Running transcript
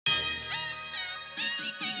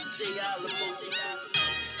DJ Alamo.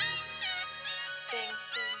 Bing,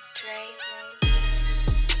 Dre.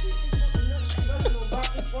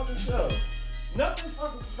 Nothing's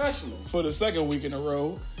fucking professional. For the second week in a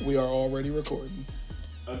row, we are already recording.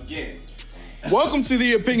 Again. Welcome to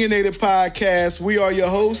the Opinionated Podcast. We are your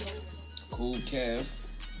hosts. Cool Kev.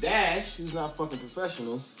 Dash, who's not fucking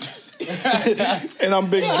professional. And I'm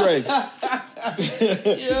Big Dre.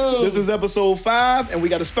 Yo. This is episode 5, and we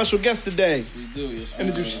got a special guest today. We do. Yes,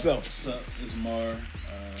 Introduce yourself. What's up? It's Mar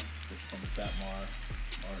from Fat Mar.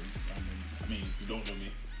 I mean, if you don't know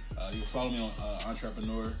me, you can follow me on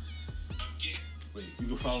Entrepreneur. Wait, you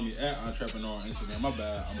can follow me at Entrepreneur on Instagram. My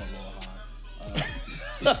bad, I'm a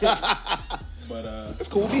little high. But That's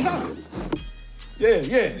cool. Be high. Yeah.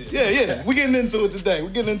 We getting into it today.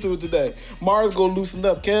 Mars gonna loosen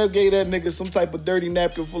up. Kev gave that nigga some type of dirty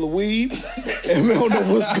napkin full of weed, and we don't know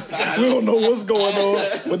what's going on.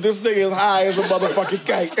 But this nigga is high as a motherfucking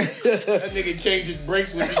kite. That nigga changed his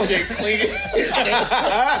brakes with the shit clean.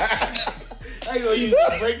 I ain't gonna use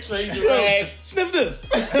the brake changer rag. Sniff this.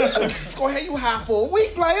 It's gonna have you high for a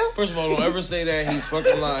week, player. First of all, don't ever say that. He's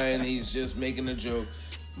fucking lying. He's just making a joke.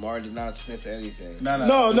 Mar did not sniff anything. No,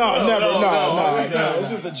 never. No. It's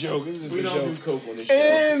just a joke. We don't do coke on this show.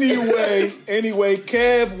 Anyway,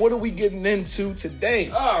 Kev, what are we getting into today?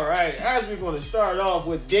 All right, as we're going to start off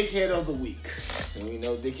with Dickhead of the Week. And we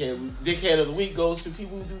know Dickhead of the Week goes to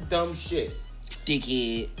people who do dumb shit.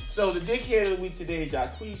 Dickhead. So the Dickhead of the Week today is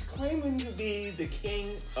Jacquees, claiming to be the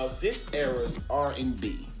king of this era's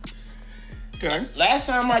R&B. Okay. Last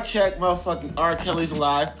time I checked, motherfucking R. Kelly's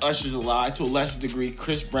alive, Usher's alive, to a lesser degree,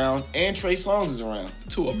 Chris Brown and Trey Songz is around.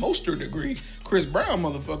 To a moster degree, Chris Brown,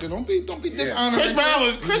 motherfucker, don't be dishonoring.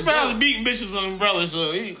 Chris Brown was beating bitches on umbrellas,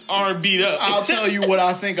 so he R&B'd up. I'll tell you what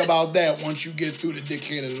I think about that once you get through the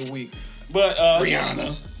Dickhead of the Week. But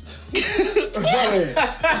Rihanna. Go ahead.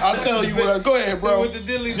 I'll tell you what. Go ahead, bro. With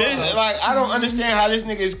the dillies. I don't understand how this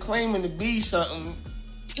nigga is claiming to be something.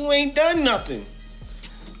 You ain't done nothing.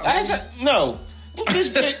 No bitch's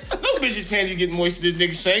panties get moist to this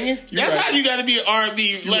nigga singing. That's right. How you gotta be an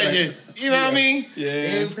R&B legend. Right. You know what I mean?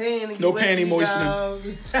 Yeah. No panty moistening. No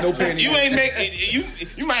panty. You ain't make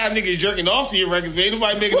you might have niggas jerking off to your records, but ain't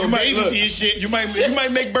nobody making no babies to your shit. You might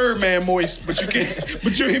make Birdman moist, but you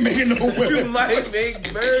ain't making no women. You might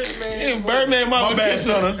make Birdman. Yeah, Birdman, my bad,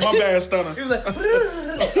 stunner. You like,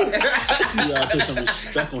 you gotta put some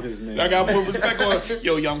respect on his name. I gotta put respect on.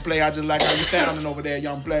 Yo, young player, I just like how you sounding over there,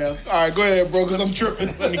 young player. All right, go ahead, bro, because I'm tripping.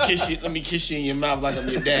 Let me kiss you in your mouth like I'm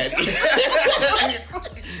your daddy.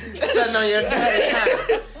 Stunning on your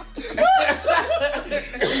daddy.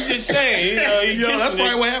 I'm just saying, that's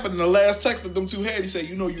probably what happened in the last text that them two had. He said,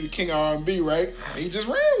 "You know, you the king of R&B, right?" And he just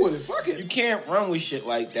ran with it. Fuck it. You can't run with shit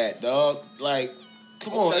like that, dog. Like,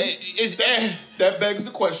 come on. That begs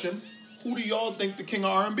the question: who do y'all think the king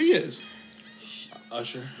of R&B is?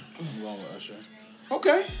 Usher. I'm going with Usher.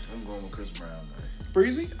 Okay. I'm going with Chris Brown, man.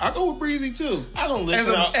 Breezy? I go with Breezy too. I don't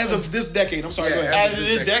listen as of this decade. I'm sorry. Yeah, go ahead. As of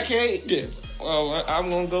this decade? Yeah. Well, I'm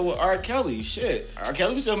gonna go with R. Kelly. Shit, R.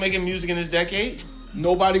 Kelly was still making music in this decade.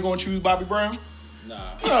 Nobody gonna choose Bobby Brown? Nah.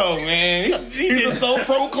 Oh man, He's a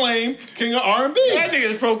self-proclaimed king of R&B. That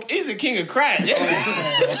nigga's he's a king of crack.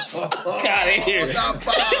 Fuck out of here.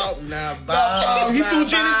 Not Bob. He threw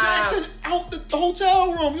Janet Jackson out the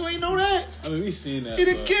hotel room. You ain't know that? I mean, we seen that. He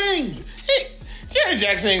the king. Janet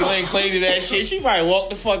Jackson ain't laying claim to that shit. She probably walked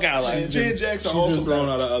the fuck out like that. Janet Jackson She's also been thrown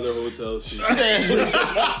out of other hotels. She also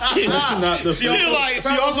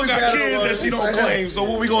got kids that she don't claim. So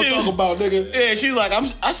what we gonna talk about, nigga? Yeah, she was like,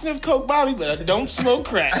 I sniff coke, Bobby, but I don't smoke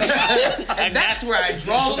crack. And that's where I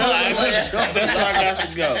draw the line. That's where I got to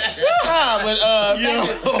go.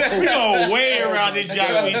 We go way around this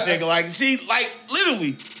Jacquees nigga. Like,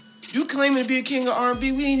 literally. You claiming to be a king of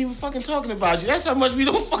R&B, we ain't even fucking talking about you. That's how much we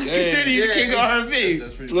don't fucking consider you the king of R&B.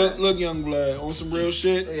 Look, young blood, on some real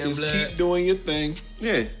shit, just keep doing your thing.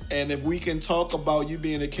 Yeah. And if we can talk about you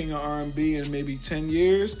being the king of R&B in maybe 10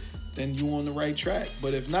 years, then you on the right track.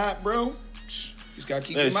 But if not, bro, you just gotta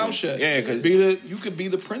keep your mouth shut. Yeah, because you could be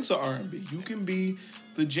the prince of R&B. You can be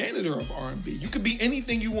the janitor of R&B. You could be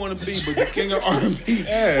anything you want to be, but the king of R&B.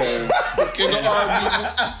 Yeah. The king of R&B.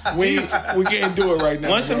 We can't do it right now.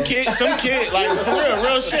 Once some kid, like for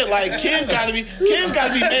real shit, like kids gotta be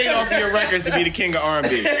made off of your records to be the king of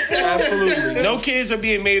R&B. Absolutely. No kids are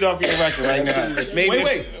being made off of your record right now. Maybe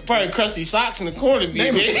wait. Probably crusty socks in the corner.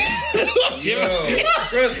 Name a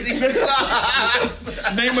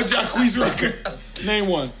Jacquees record. Name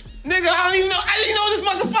one. Nigga, I didn't know this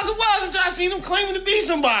motherfucker was until I seen him claiming to be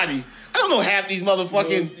somebody. I don't know half these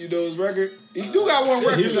motherfucking. You know his record? He do got one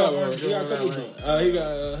record. He got one. He got a couple. He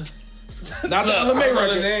got Not the LMA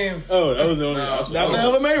record. Name. Oh, that was the only. Not the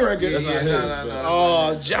LMA record. No.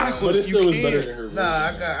 Oh, Jacques, But it still was you better can't. than her.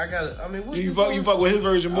 Nah, I got. I mean, what You fuck with his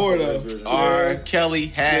version more though. R. Kelly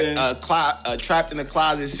had a Trapped in the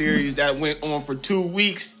Closet series that went on for 2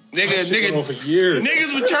 weeks. Nigga, on for years.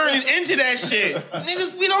 Niggas was turning into that shit.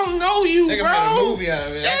 Niggas, we don't know you, Nigga bro. made a movie out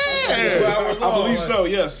of it. Yeah. 2 hours long. I believe so.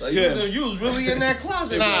 Yes. Like, Yeah. you was really in that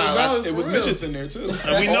closet. Nah, bro. It was For real. midgets in there too.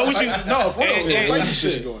 And we know what you No, for real. and- Types of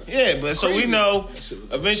shit. Yeah, but so we Crazy. know shit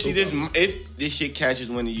was eventually so if this shit catches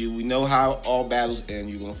wind of you, we know how all battles end.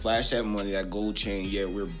 You're gonna flash that money, that gold chain. Yeah,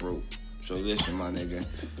 we're broke. So listen, my nigga,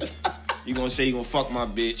 you gonna say you gonna fuck my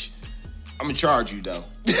bitch? I'm gonna charge you though.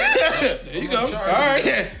 There you go. All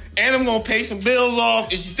right. And I'm gonna pay some bills off,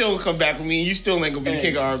 and she still gonna come back with me, and you still ain't gonna be the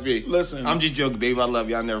king of R&B. Listen. I'm just joking, baby. I love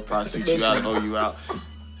you. I'll never prostitute you. Listen. I'll owe you out.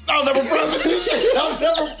 I'll never prostitute you. I'll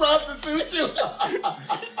never prostitute you.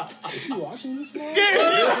 Is she watching this now?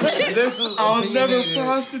 This is I'll never opinionated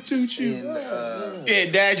prostitute you. and, Yeah,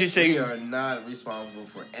 Dad just we say are not responsible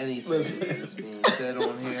for anything that's being said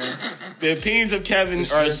on here. the opinions of Kevin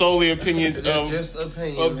are solely opinions They're of just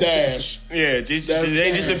opinions. Of Dash. yeah. They just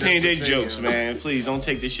Dash. opinion, they That's jokes, opinion. man. Please don't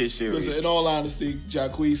take this shit serious. Listen, in all honesty,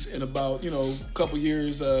 Jacquees, in about a couple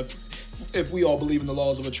years, if we all believe in the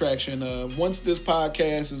laws of attraction, once this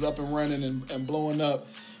podcast is up and running and blowing up,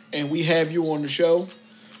 and we have you on the show,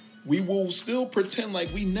 we will still pretend like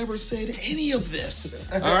we never said any of this.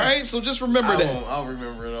 All right, so just remember that. I'll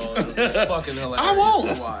remember it all. It's fucking hilarious. I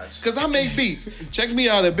won't, to watch. because I make beats. Check me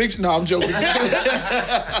out at Big. No, I'm joking.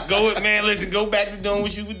 Go back to doing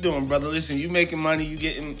what you were doing, brother. Listen, you making money, you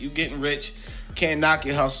getting rich. Can't knock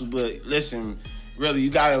your hustle, but listen, really, you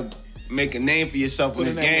gotta make a name for yourself in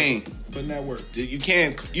this game. Putting that work. You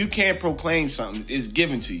can't proclaim something. It's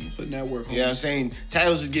given to you. Putting that work. You know what I'm saying?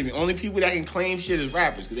 Titles is given. Only people that can claim shit is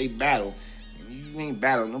rappers because they battle. You ain't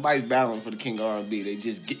battling. Nobody's battling for the King of R&B. They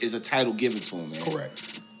just is a title given to them, man.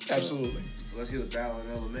 Correct. Absolutely. Unless he was battling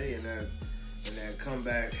LMA and that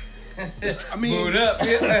comeback. I mean, Boot up.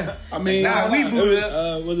 Yeah. I mean, we booed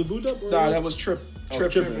up. Was it boot up? Or Nah, that was tripping.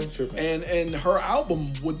 Tripping. And her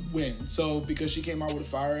album would win. So because she came out with a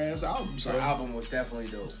fire ass album. So Her album was definitely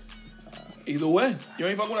dope. either way, you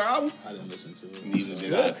ain't fuck with her album. I didn't listen to it. Neither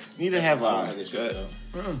did I. Neither have I. It's good,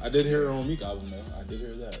 though. I did hear her on Meek album though. I did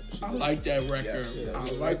hear that. I like that record. Yes. I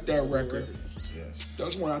like that record. Yes.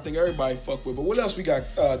 That's one I think everybody fuck with. But what else we got,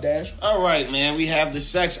 Dash? All right, man. We have the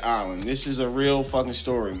Sex Island. This is a real fucking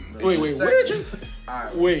story. Wait, where'd you?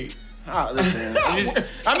 Wait. Listen,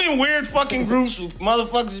 I'm in weird fucking groups with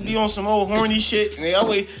motherfuckers be on some old horny shit, and they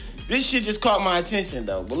always. This shit just caught my attention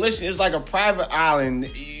though. But listen, it's like a private island.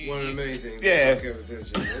 One of the main things. Yeah. That caught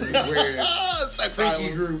attention. It was weird. Sex Freaky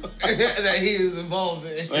Islands. group that he was involved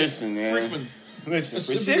in. Listen, man. Freakman. Listen,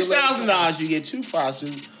 for $6,000, you get 2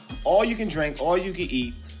 prostitutes, all you can drink, all you can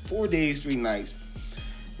eat, 4 days, 3 nights.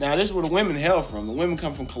 Now, this is where the women hail from. The women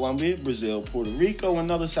come from Colombia, Brazil, Puerto Rico, and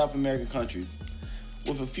another South American country,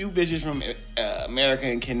 with a few bitches from America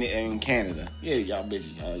and Canada. Yeah, y'all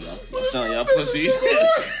bitches, y'all selling y'all pussies.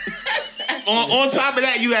 on top of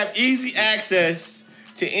that, you have easy access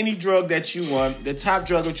to any drug that you want. The top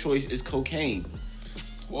drug of choice is cocaine.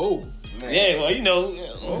 Whoa. Man. Yeah, well, you know.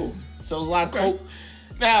 Whoa. So it's a lot of coke.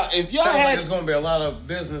 Now, if y'all Sounds like had, there's gonna be a lot of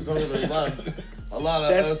business owners, a lot of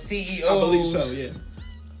That's- CEOs. I believe so. Yeah.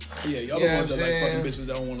 Yeah, y'all the Yeah, ones that like I'm fucking bitches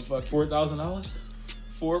that don't want to fuck you. $4,000?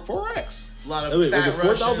 For X. A lot of Wait, was fat it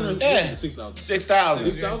 4,000 or Russians. Yeah. 6,000? 6,000.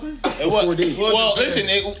 6,000? Well, 4 days. well, listen,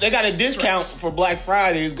 they got a discount for Black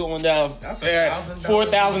Friday. It's going down That's at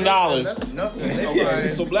 $4,000. That's nothing. They Okay,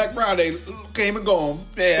 buying- so Black Friday came and gone.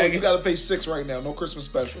 Yeah, so I you get- got to pay $6 right now. No Christmas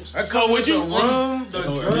specials. That So comes would with you- the rum, the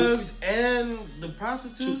Oh, drugs, and the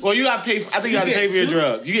prostitutes? Well, you got to pay. I think you got to You pay for your get 2?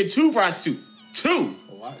 drugs. You get 2 prostitutes. 2.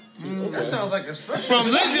 What? That sounds like a special.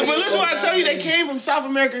 But listen, what I tell you, they came from South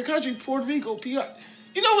American country, Puerto Rico, PR.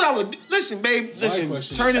 You know what I would listen, babe? Listen,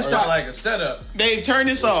 question turn this is, off. like a setup. Babe, turn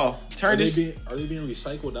this off. Turn this. Are they being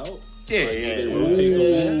recycled out? Yeah, They yeah. rotate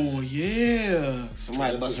them back? Oh, yeah.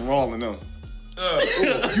 Somebody busting rolling them.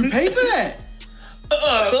 You pay for that.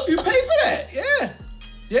 You pay for that. Yeah.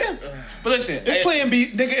 Yeah. But listen, It's Plan B.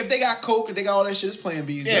 Nigga, if they got coke, if they got all that shit, it's Plan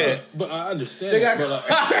B's. Yeah. But I understand They that. got-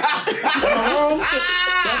 But like,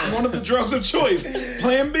 That's one of the drugs of choice.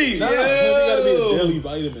 Plan B. nah, they gotta be a daily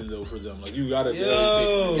vitamin though for them. Like you gotta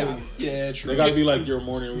daily take. Yeah, true. They gotta be like your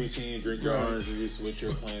morning routine. Drink your orange juice with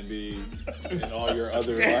your Plan B and all your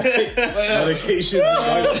other like medications.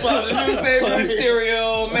 The newspaper,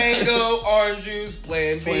 cereal, mango, orange juice,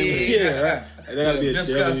 Plan B. Yeah, they gotta be a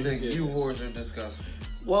Disgusting. daily. You whores are disgusting.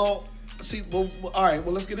 Well, See, well, all right.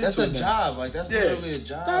 Well, let's get That's into it. a Then. job. Like that's literally a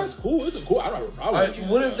job. That's cool. It's cool. I don't have a problem. with it.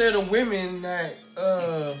 What if they're the women that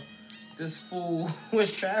this fool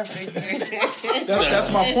was trafficking?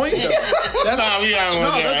 That's my point, though. That's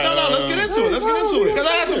No, Let's get into it. Because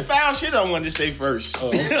I have some foul shit I wanted to say first.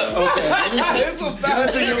 Okay. It's a Get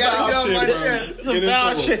into your foul shit, bro. Get Some foul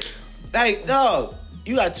into it. shit. Like, dog,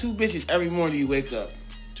 you got 2 bitches every morning you wake up.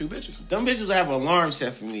 2 bitches. Them bitches have an alarm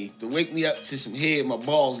set for me to wake me up to some head, my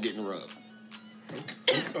balls getting rubbed.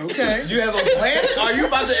 Okay. You have a plan? Are you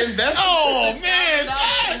about to invest? Oh, man. No,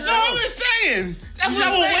 I'm just saying. That's what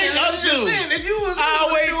I would wake up to. If you was, I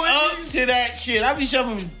wake up to that shit. I be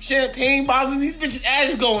shoving champagne bottles in these bitches'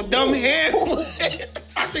 asses going dumb head.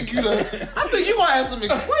 I think you the. I think you gonna have some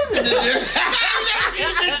explaining to do.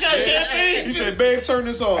 Champagne. He said, "Babe, turn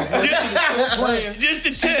this off." Just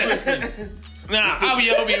the tip. Nah, I'll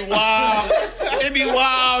be wild. It be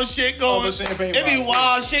wild shit going. the champagne It be bottle.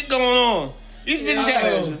 wild shit going on. These bitches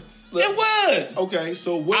have. Look, It would. Okay,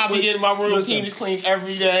 so what? I'll be getting my room listen, penis clean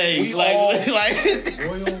every day. we Like, all- like.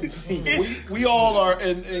 we all are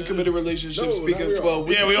in committed relationships. No, Speaking, not we all.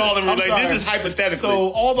 Yeah, we all in I'm relationships. This sorry. is hypothetical.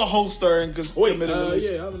 So all the hosts are in committed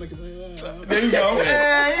relationships. yeah, I'm gonna say There you go.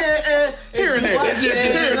 Here and there.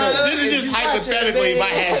 This is just hypothetically if I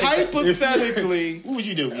had to. Hypothetically, What would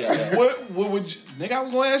you do? Yeah. what would you, nigga? I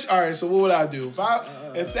was going to ask you. All right, so what would I do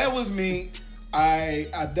if that was me? I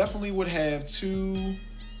definitely would have 2.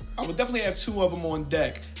 I would definitely have 2 of them on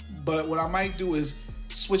deck. But what I might do is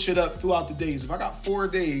switch it up throughout the days. If I got 4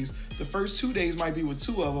 days, the first 2 days might be with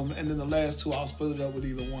 2 of them, and then the last 2 I'll split it up with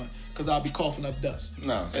either one because I'll be coughing up dust.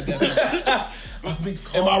 No. At that point.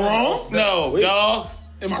 Am I wrong? No, dog.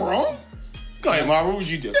 Am I wrong? Go ahead, Mark. What would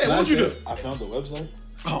you do? Yeah, what'd you do? I found the website.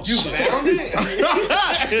 Oh, you found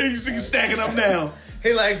it? You see stacking up now.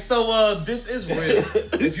 Hey, like, so this is real.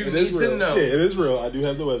 If you It need is real. to know. Yeah, it is real. I do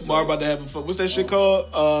have the website. Mar about to have fun. What's that shit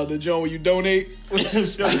called? The joint where you donate? What's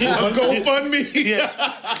this shit? GoFundMe? Yeah.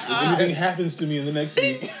 If anything happens to me in the next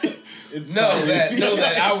week, Know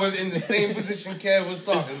that I was in the same position Kev was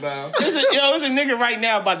talking about. There's a nigga right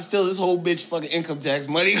now about to steal this whole bitch fucking income tax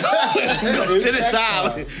money. To the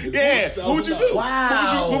side. Yeah. What would you do?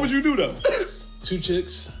 Wow. What would you do though? 2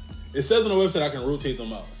 chicks. It says on the website I can rotate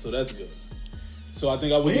them out, so that's good. So I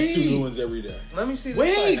think I would do 2 new ones every day. Let me see this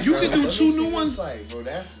Wait, site, you bro. can do Let me 2 see new this ones? site, bro.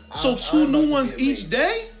 So 2 new ones each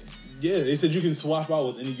day? Yeah, they said you can swap out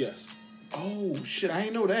with any guest. Oh shit, I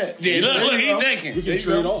ain't know that. Yeah, look, There you he's go. thinking. We There can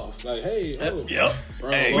you trade go. off. Like, hey, oh. Yep. Bro,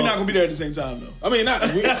 Hey, We're not gonna be there at the same time though. I mean, not.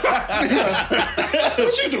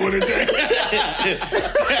 What you doing today?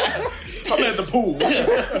 I'm at the pool.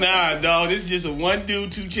 Nah, dog. This is just a 1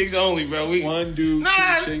 dude, 2 chicks only, bro. One dude,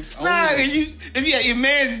 2 chicks. Nah, only. cause if your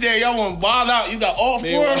man's there, y'all want to ball out. You got all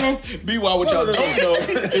 4 of them. Meanwhile, what y'all don't know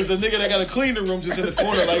is a nigga that got a cleaning room just in the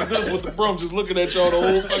corner like this with the broom, just looking at y'all the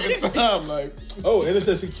whole fucking time. Like, Oh, and it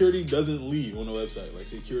says security doesn't leave on the website. Like,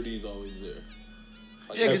 security is always there.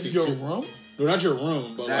 Like, yeah, that's because it's your security- room, No, not your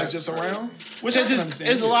room, but like like just around. Which I It's can just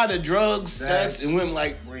understand. it's a lot of drugs, sex, and women.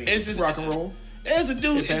 Like Great. it's just rock and roll. There's a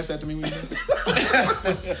dude. Pass that to me when you Text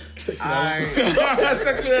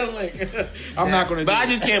me that link. I'm not gonna. But do I it.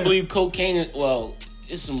 just can't believe cocaine. Well,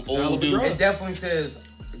 it's some hell of old a dude. drug. It definitely says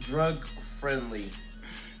drug friendly.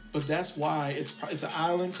 But that's why it's an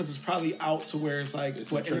island because it's probably out to where it's like It's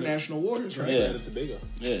for in Trinidad. international waters, right? Yeah. Trinidad and Tobago.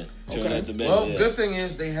 Yeah. Okay. That's a big, Well, yeah. good thing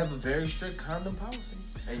is they have a very strict condom policy,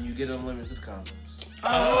 and you get unlimited condoms.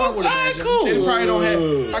 I would imagine. cool. They probably don't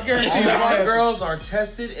have. I guarantee All you of don't our have. girls are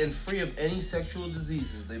tested and free of any sexual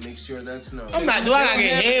diseases. They make sure that's known. I'm not. Do I gotta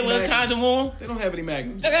get head with a condom on? They don't have any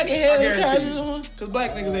magnums. I gotta get head with a guarantee condom you. on. Because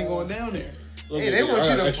black niggas ain't going down there. Hey, they want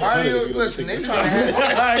you to party. Listen, they trying to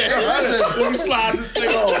have. Let me slide this thing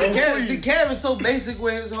on. Kev is so basic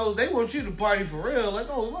with his hoes. They want you to party for real. Like,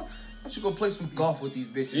 oh, why don't you go play some golf with these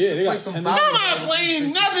bitches? Yeah, they play got some tennis. volleyball I'm not with playing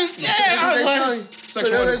these bitches. nothing. That's Yeah, what they I'm tell like. you. Sexual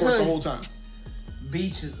That's what they intercourse tell the you. whole time.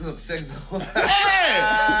 Beaches, look, sex. Hey,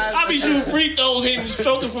 I be shooting free throws, hitting,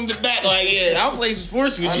 stroking from the back. Like, yeah, I'll play some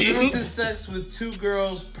sports with you. Unlimited sex with 2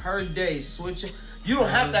 girls per day. Switching. You don't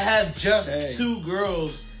have to have just Hey. 2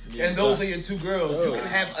 girls. And those are your 2 girls. You can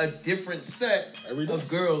have a different set Every day. of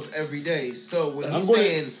girls every day. So when I'm he's going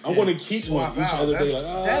saying to. I'm going to keep one swap each out, other day. that's-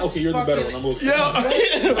 Like, that's okay, you're the better one. I'm okay.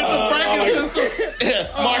 It's a bracket system.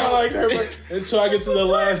 I like her, but until I get to the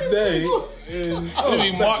last day. And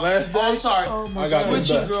be Mark- last day. Oh, I'm sorry. I got the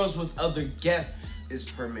Switching best. girls with other guests is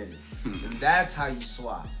permitted. And that's how you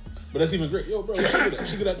swap. But that's even great. Yo, bro,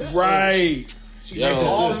 she good at this. Right.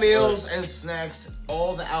 All meals and snacks,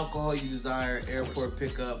 all the alcohol you desire, airport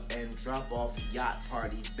pickup, and drop-off yacht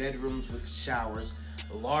parties, bedrooms with showers,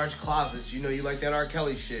 large closets. You know you like that R.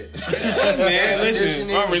 Kelly shit. Man, listen,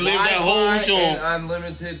 I relive that whole show. And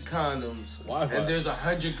unlimited condoms. Wi-Fi. And there's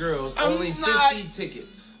 100 girls, I'm only 50 not-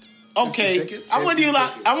 tickets. Okay, 50 tickets? I want you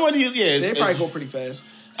like. I want you. Yeah, They probably go pretty fast.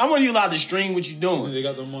 I want you allowed to stream what you doing. They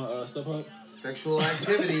got them stuff up. Sexual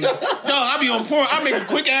activities. No, I be on porn. I make a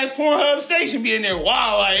quick ass Pornhub station. Be in there.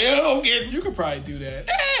 Wow, like yo, get. You could probably do that.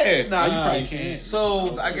 Yeah. Nah, you probably can't.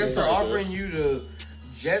 So I guess they're offering you to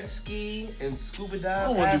jet ski and scuba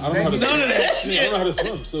dive. I don't wanna do I don't know how to None of that swim. I shit. don't know how to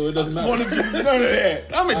swim, so it doesn't matter. Want to do none of that.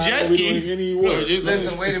 I'm a jet I'll be doing ski. any work.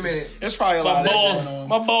 Listen, wait a minute. It's probably a My lot going ball, on.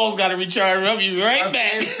 my balls got to recharge. I'll be right Our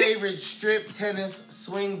back. fan favorite strip, tennis,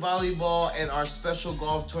 swing volleyball, and our special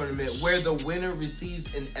golf tournament where the winner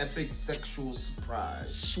receives an epic sexual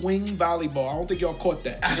surprise. Swing volleyball. I don't think y'all caught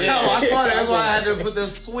that. No, I thought that's why I had to put the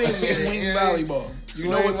swing in it. Swing volleyball. You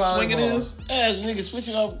know what swinging is? Ass niggas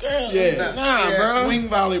switching off girls. Yeah. Nah, Yeah. bro. Swing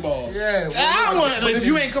volleyball. Yeah. I don't want to But if listen.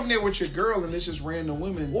 you ain't come there with your girl and it's just random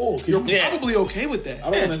women, Whoa, can you're you- Yeah. probably okay with that. I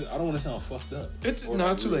don't want to sound fucked up. It's Or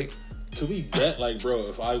not too rude. late. Could we bet, like, bro,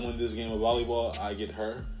 if I win this game of volleyball, I get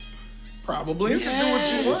her? Probably. You can do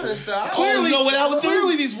what you want and stuff. Clearly, know what I would do?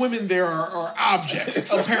 clearly these women there are objects,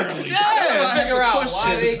 apparently. Yeah, I have figure to out question.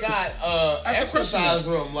 why they got I have to question exercise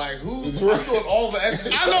room. Like who's doing all the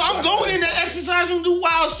exercise? I know I'm going in the exercise room, do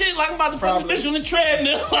wild shit like I'm about to fuck the Probably. bitch on the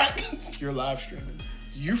treadmill. Like, You're live streaming.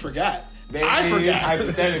 You forgot. Baby, I forgot.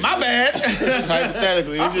 hypothetically. My bad. That's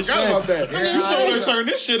hypothetically. I I'm just forgot saying. about that. Yeah, You told her I- to turn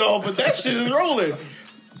this shit off, but that shit is rolling.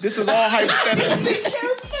 This is all hypothetical.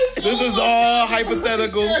 This is all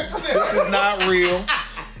hypothetical. This is not real.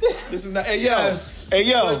 This is not. Hey yo. Yes. Hey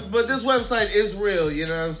yo. But this website is real. You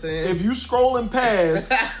know what I'm saying? If you scrolling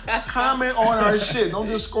past, comment on our shit. Don't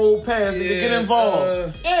just scroll past. Nigga, get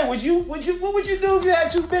involved. Yeah, what would you do if you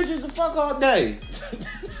had two bitches to fuck all day?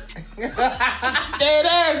 Dead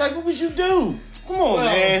ass, like what would you do? Come on,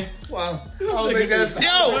 man. Wow. I This don't nigga think that's, is- I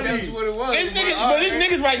don't think that's what it was. It's niggas, but it's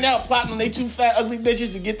niggas right now plotting on they two fat ugly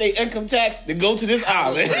bitches to get their income tax to go to this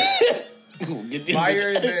island. Get these Buy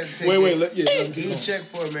your bitches. event ticket. Wait. Let me keep going. E-check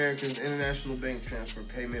for Americans, international bank transfer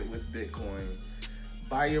payment with Bitcoin.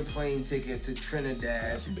 Buy your plane ticket to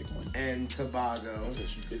Trinidad That's some Bitcoin. and Tobago.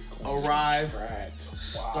 Bitcoin. Arrive. Start.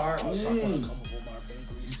 Start. I want to come up with my bank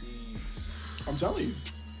receipts. I'm telling you.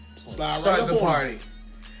 Slide right Start up the on 'em. party.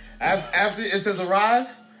 After it says arrive,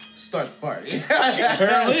 start the party.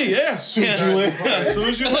 Apparently, yeah. As soon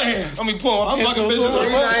as you land, I mean, pull. I'm fucking bitches.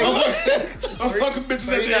 I'm fucking bitches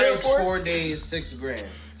at 3 the nights, airport. 4 days, $6,000.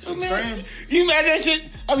 Oh, man, you imagine that shit?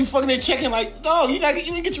 I be fucking there checking like, dog, you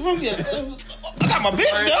didn't get your room yet. I got my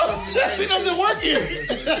bitch though. That shit doesn't work here. I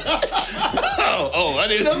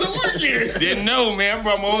didn't. It doesn't work here. Didn't know, man. I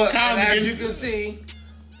brought my own And as you condom. can see,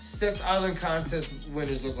 Sex Island contest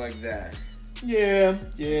winners look like that. Yeah,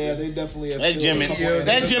 they definitely have That killed Jim a couple and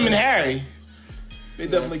that Jim and Harry. They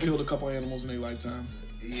definitely killed a couple animals in their lifetime.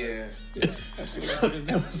 Yeah.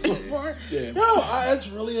 Absolutely. Yeah. No, that's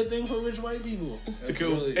really a thing for rich white people. To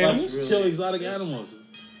kill really- animals? that's Kill exotic animals.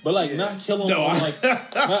 But like not kill them No, on like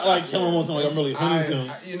not like kill them on something like I'm really hunting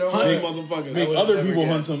them. You know Hunting what? motherfuckers. Make would other never people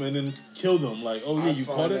get. hunt them and then kill them. Like, oh yeah, I you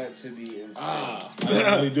find caught that it. to be insane. I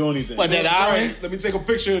didn't really do anything. What, that island? Let me take a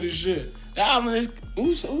picture of this shit. That island is.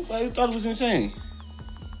 Who thought it was insane?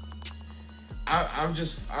 I'm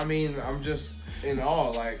just in awe.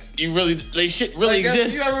 Like, They shit really like,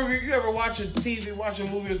 exists. you ever watch a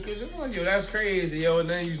movie, because you're like, yo, that's crazy, yo, and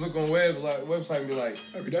then you look on website and be like,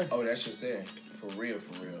 Every day. oh, that's just there, for real.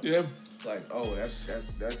 Yeah. Like, oh, that's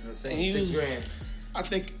insane. You- $6,000. I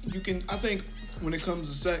think when it comes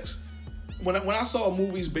to sex, when I saw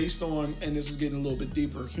movies based on, and this is getting a little bit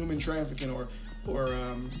deeper, human trafficking or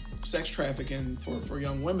sex trafficking for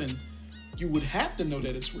young women, you would have to know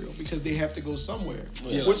that it's real because they have to go somewhere.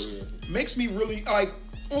 Yeah, Which real. makes me really, like,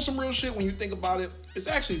 on some real shit, when you think about it, it's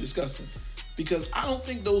actually disgusting. Because I don't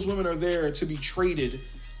think those women are there to be traded.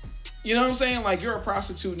 You know what I'm saying? Like, you're a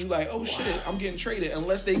prostitute and you're like, oh shit, I'm getting traded.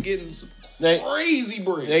 Unless they getting some crazy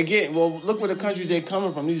bread. They get look where the countries they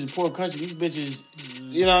coming from. These are poor countries. These bitches,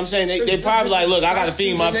 you know what I'm saying? They probably like, look, I gotta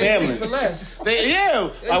feed my They family. for less.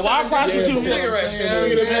 Like why prostitute? Cigarettes, you know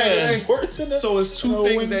what I'm saying? Yeah. So it's two No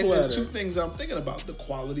things wing that platter. there's two things I'm thinking about: the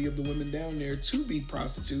quality of the women down there to be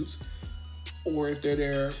prostitutes, or if they're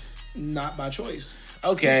there not by choice.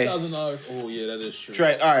 Okay. $6,000. Oh yeah, that is true.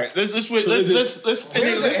 Right. All right. Let's is it- let's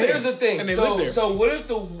Here's the thing. And they live there. So what if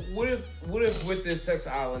with this sex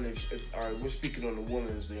island, all right, we're speaking on the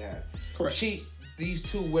woman's behalf. Correct. These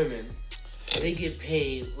two women they get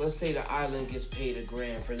paid. Let's say the island gets paid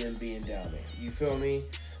 $1,000 for them being down there. You feel me?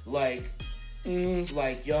 Like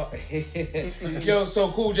y'all. Yo,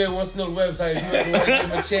 so Cool J wants to know the website. If you ever want to give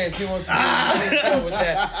him a chance, he wants to know with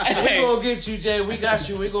that. We gonna get you, Jay. We got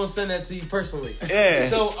you. We gonna send that to you personally. Yeah.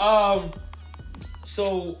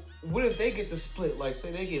 So what if they get the split? Like,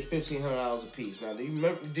 say they get $1,500 a piece. Now, do you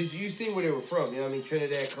remember? Did you see where they were from? You know what I mean?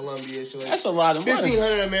 Trinidad, Colombia, shit like That's a lot of money.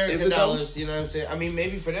 $1,500 American dollars. You know what I'm saying? I mean,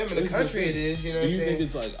 maybe for them in the country it is. You know what I'm saying? think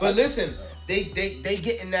it's like? But listen, they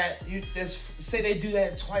getting that. Say they do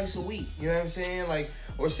that twice a week. You know what I'm saying? Like,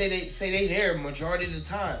 or say they there majority of the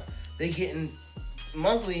time. They getting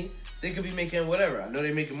monthly. They could be making whatever. I know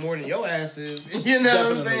they making more than your asses. You know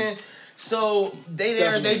what I'm saying? So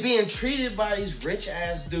they being treated by these rich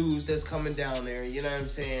ass dudes that's coming down there. You know what I'm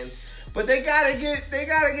saying? But they gotta get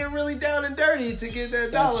really down and dirty to get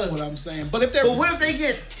that dollar. That's what I'm saying. But what if they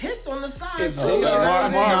get tipped on the side?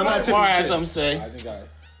 I'm not tipping. Has something to say. I think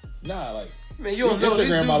Man, you don't know these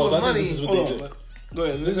dudes models. with I money. think this is what they do. Go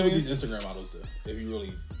ahead. This is what these Instagram models do. If you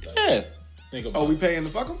really think about. Oh, we paying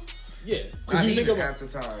to fuck them? Yeah, Not you even think half the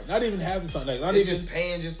time. Not even half the time. Like, not They even just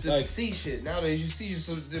paying just to see shit. Nowadays, you see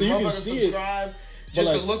the you can motherfuckers see subscribe just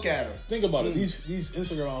like, to look at them. Think about it. These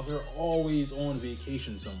Instagram models, they're always on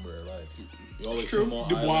vacation somewhere. Like you always see them on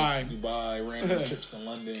Dubai, random trips to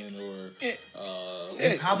London, or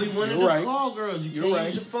they probably one of the call girls. You can't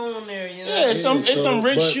use your phone there. You know. Yeah, it's some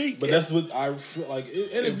rich shit. But that's what I feel like,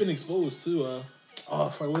 and it's been exposed to.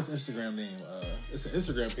 What's the Instagram name? It's an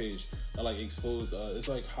Instagram page that like exposed. It's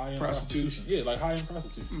like high-end prostitution. Yeah, like high-end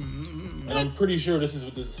prostitutes. And I'm pretty sure this is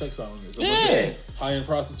what the sex song is. Yeah. High-end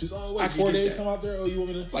prostitutes. Oh wait, 4 days come out there. Oh, you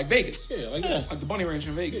want me to like Vegas? Yeah, like like the Bunny Ranch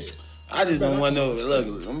in Vegas. I just don't want no look.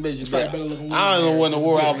 Them bitches better. looking I don't know what the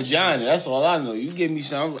wore out vagina. That's all I know. You give me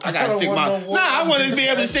some. I gotta stick my. I want to be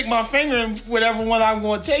able to stick my finger in whatever one I'm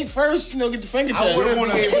going to take first. You know, get the finger test. I wouldn't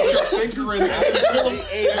want to put your finger in and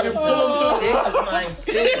then pull them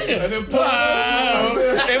to.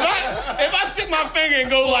 If I stick my finger and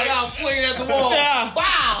go like, I'm flinging at the wall. Yeah.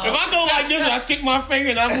 Wow. If I go like this, I stick my finger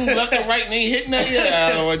and I move left and right and ain't hitting that. Yeah, I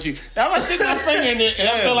don't want you. Now if I stick my finger in it and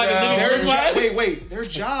I feel like a nigga. Wait. Their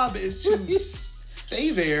job is to stay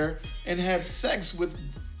there and have sex with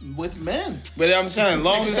men. But I'm saying,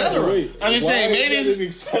 long as I'm just saying, maybe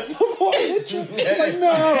it's acceptable. Like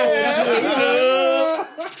no.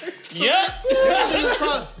 Yep.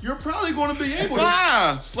 You're probably going to be able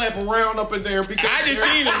to slap around up in there because I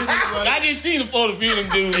just seen the photo of them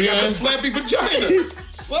dudes. They got a flappy vagina.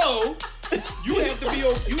 So you have to be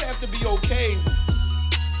okay.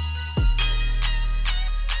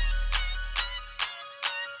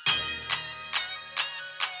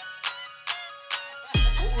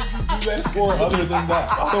 Other than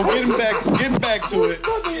that. So getting back to it.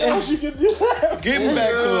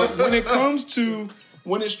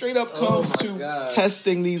 When it straight up comes to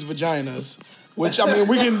testing these vaginas, which I mean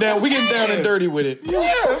we getting down and dirty with it.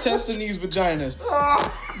 Yeah. Testing these vaginas.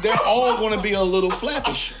 They're all gonna be a little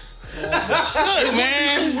flappish. There's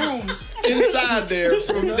man. Room inside there.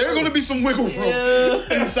 There's gonna be some wiggle room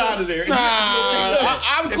inside of there.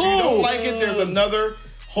 I'm cool. If you don't like it, there's another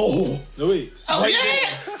hole. No wait.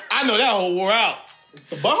 I know that hole wore out.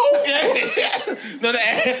 The butthole? Yeah. No,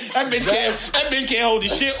 that bitch can't hold the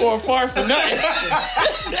shit or fart for nothing.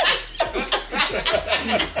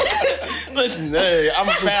 Listen, I'm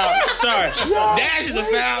a foul. Sorry, Dash is a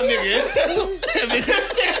foul nigga.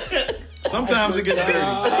 Sometimes it gets dirty.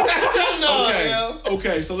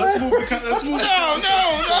 Okay. So let's move the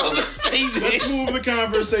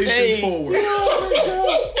conversation forward.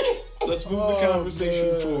 Let's move the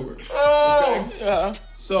conversation forward. Okay.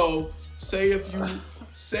 So say if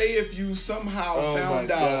you somehow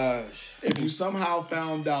found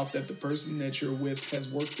out that the person that you're with has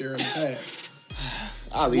worked there in the past.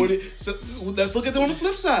 Let's look at it on the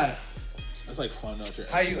flip side. That's like fun out there.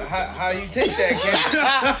 How you take that, Ken?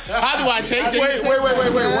 How do I take that? Wait,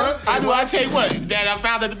 what? How do I take what? That I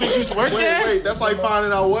found that the bitch used to work there? Wait, that's like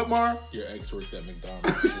finding out what, Mar? Your ex worked at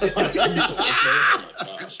McDonald's. Oh my gosh.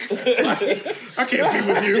 I can't be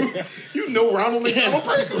with you. You know Ronald McDonald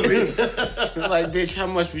personally. Like, bitch, how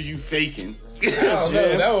much was you faking? Oh,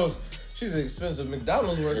 no, that was... She's an expensive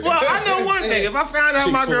McDonald's worker. Well, I know one thing. If I found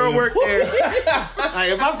out my girl worked there... Like,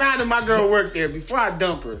 if I found out my girl worked there before I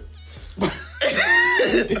dump her...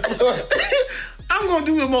 I'm gonna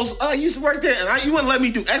do the most. I used to work there, and you wouldn't let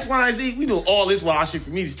me do X, Y, and Z. We do all this wild shit for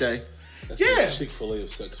me to stay. That's Chick-fil-A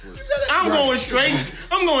of sex work. I'm going straight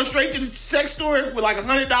to the sex store with like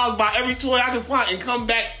 $100, buy every toy I can find, and come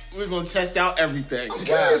back. We're gonna test out everything. I'm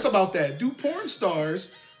curious about that. Do porn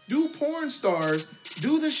stars do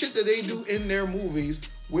the shit that they do in their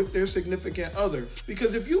movies with their significant other.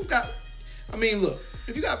 Because if you got,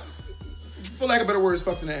 if you got, for lack of better words,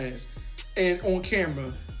 fucking the ass, and on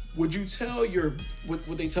camera, would you tell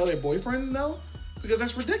would they tell their boyfriends no? Because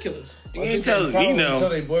that's ridiculous. You ain't telling me no. Tell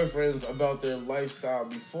their boyfriends about their lifestyle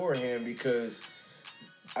beforehand, because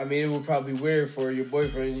it would probably be weird for your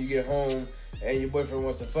boyfriend. You get home and your boyfriend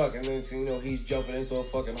wants to fuck, and then he's jumping into a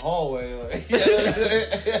fucking hallway.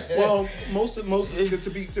 Well, most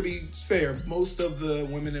to be fair, most of the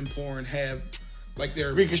women in porn have like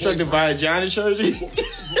their reconstructive vagina surgery.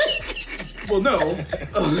 Well, no.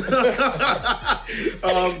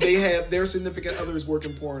 They have their significant others work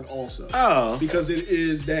in porn also. Oh, because it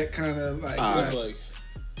is that kind of like. That's like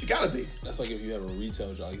it gotta be. That's like if you have a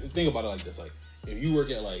retail job. Like, think about it like this: like if you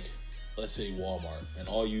work at like, let's say Walmart, and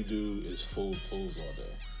all you do is fold clothes all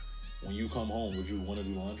day. When you come home, would you want to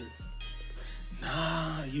do laundry?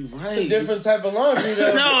 Nah, you right. It's a different type of laundry,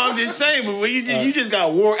 though. No, I'm just saying, but when you just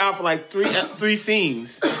got wore out for like three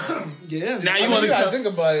scenes. Yeah. Now you gotta think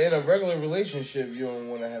about it. In a regular relationship, you don't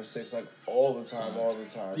want to have sex like all the time.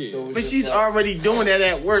 Yeah. So but she's already doing that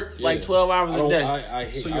at work, like 12 hours a day. I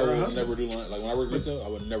hate. So I would never do laundry. Like when I worked retail, I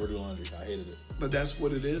would never do laundry. I hated it. But that's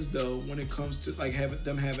what it is, though. When it comes to like having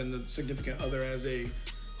the significant other as a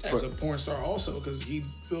porn star also, because he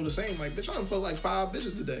feel the same. Like, bitch, I done felt like 5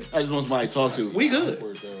 bitches today. I just want somebody to talk to. We good.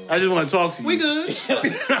 I just want to talk to you. We good. I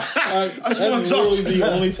just want to talk to you. That's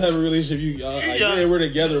the only type of relationship you. We're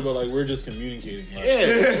together, but like we're just communicating. Like,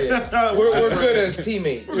 we're good as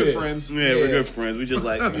teammates. We're good friends. Yeah, we're good friends. We just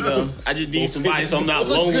like I just need somebody so I'm not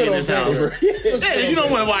lonely in this house. You don't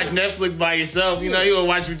want to watch Netflix by yourself. You want to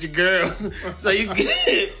watch with your girl. So you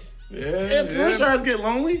get. Yeah, porn stars get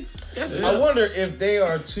lonely. I wonder if they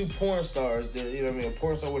are two porn stars. A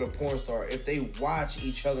porn star with a porn star. If they watch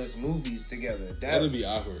each other's movies together, that'd be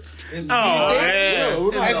awkward. And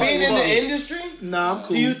being in the industry, nah, I'm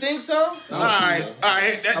cool. Do you think so? All right.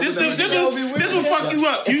 This will fuck you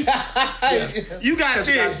up. You got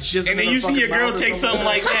this, and then you see your girl take something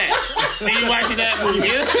like that, and you watching that movie.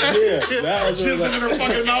 Jizzing in her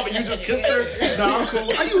fucking mouth, and you just kissed her. Nah, I'm cool.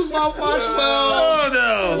 I use mouthwash.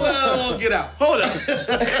 Well, get out. Hold up.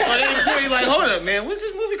 You're like, hold up, man. What's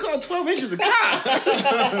this movie called 12 Inches of Cock?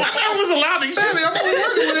 I was allowed to shoot. Baby, I'm only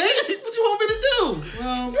working with it. What you want me to do?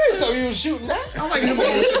 Well, you ain't told me you was shooting that. I like him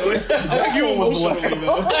emotionally. I like you emotionally,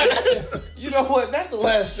 though. You know what? That's the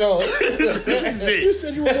last straw. You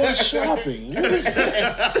said you were going shopping.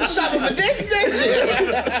 Shopping for dicks,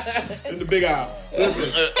 bitch. In the big aisle.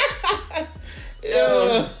 Listen.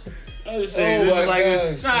 I'm just saying, this is like,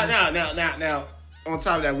 now. On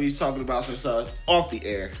top of that, we was talking about some stuff off the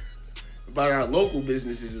air about our local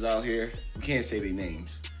businesses out here. We can't say their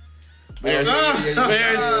names. There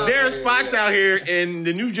are spots out here in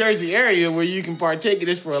the New Jersey area where you can partake of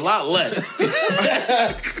this for a lot less. All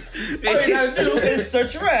you gotta do is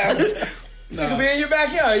search around. No. You could be in your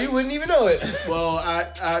backyard. You wouldn't even know it. Well,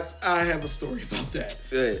 I have a story about that.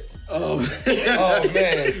 Oh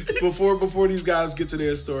man! Before these guys get to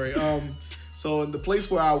their story, so in the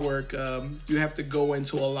place where I work, you have to go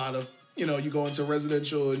into a lot of, you go into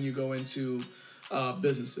residential and you go into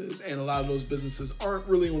businesses, and a lot of those businesses aren't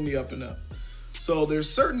really on the up and up. So there's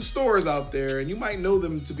certain stores out there, and you might know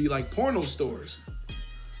them to be like porno stores,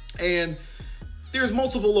 and there's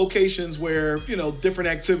multiple locations where different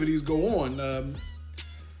activities go on,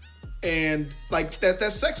 and like that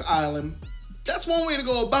sex island. That's one way to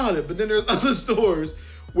go about it. But then there's other stores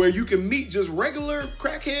where you can meet just regular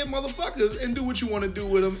crackhead motherfuckers and do what you want to do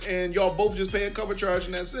with them, and y'all both just pay a cover charge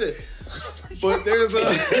and that's it. But there's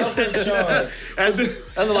that's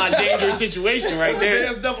a lot of dangerous situation right there.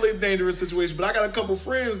 That's definitely a dangerous situation. But I got a couple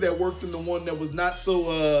friends that worked in the one that was not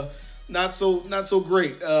so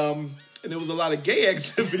great. And there was a lot of gay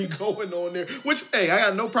activity going on there. Which, hey, I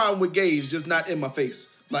got no problem with gays, just not in my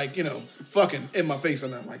face. Like, fucking in my face or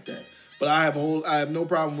nothing like that. But I have no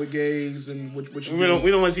problem with gays and what you we don't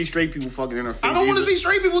want to see straight people fucking in our face. I don't want to see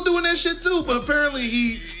straight people doing that shit too. But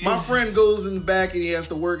apparently my friend goes in the back and he has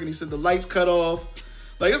to work, and he said the lights cut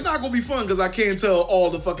off. Like, it's not gonna be fun because I can't tell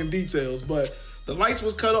all the fucking details. But the lights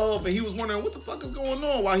was cut off, and he was wondering what the fuck is going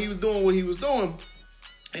on while he was doing what he was doing.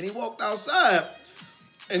 And he walked outside.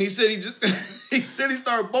 And he said he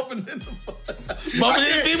started bumping into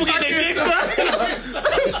people getting their dicks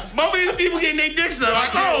sucked. Bumping into people getting their dicks sucked.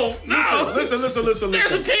 Like, oh no! Listen.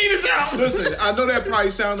 There's a penis out. Listen, I know that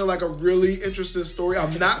probably sounded like a really interesting story.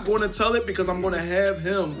 I'm not going to tell it because I'm going to have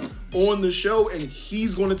him on the show, and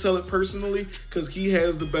he's going to tell it personally because he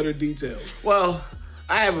has the better details. Well,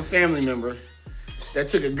 I have a family member that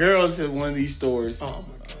took a girl to one of these stores. Oh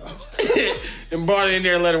my god! And brought her in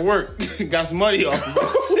there and let her work. Got some money off.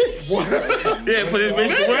 Yeah, put his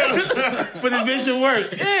bitch to work. Put his bitch to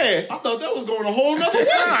work. Yeah. I thought that was going a whole nother way.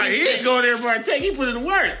 Nah, he ain't going there for a take. He put it to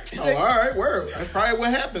work. Oh, all right, word. That's probably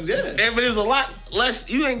what happens. Yeah. Yeah, but it was a lot less.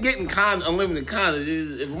 You ain't getting unlimited condoms.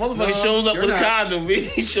 If a motherfucker shows up with a condom,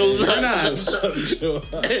 he shows up. You're not.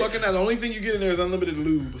 Fucking that. The only thing you get in there is unlimited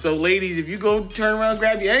lube. So, ladies, if you go turn around and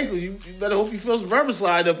grab your ankles, you better hope you feel some rubber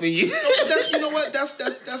slide up in you. No, but that's, you know what?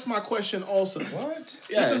 That's my question also. What?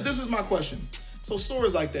 Yeah. This is my question. So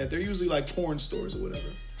stores like that, they're usually like porn stores or whatever.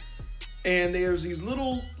 And there's these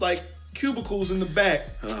little like cubicles in the back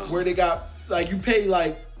where they got like you pay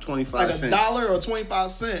like 25 like cents. $1 or 25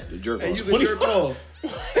 cents. To jerk and off. you can jerk off.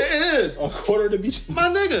 It is. A quarter to beat you. My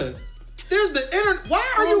nigga, there's the internet.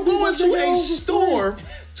 Why are you going to a store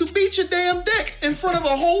to beat your damn dick in front of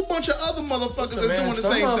a whole bunch of other motherfuckers that's doing the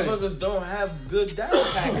same thing? Some motherfuckers don't have good dial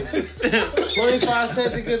packages. 25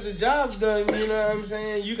 cents to get the job done, you know what I'm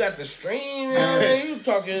saying? You got the stream, you know what I mean? You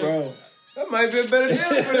talking, Bro. that might be a better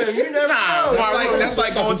deal for them. You never know. That's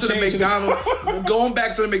like going to the McDonald's. Going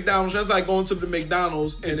back to the McDonald's, that's like going to the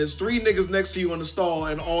McDonald's and there's 3 niggas next to you in the stall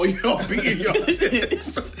and all y'all beating y'all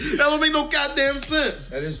dicks. That don't make no goddamn sense.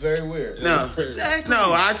 That is very weird. No, Exactly.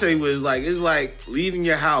 no. I tell you what it's like. It's like leaving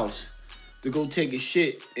your house to go take a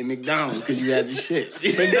shit in McDonald's because you had the shit.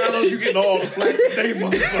 McDonald's, you getting all the flack today,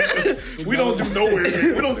 motherfucker. We don't do nowhere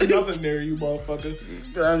there. We don't do nothing there, you motherfucker.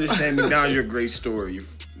 But I'm just saying, McDonald's, you're a great store.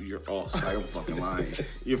 You're awesome. I'm fucking lying.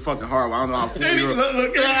 You're fucking horrible. I don't know how 4-year-olds.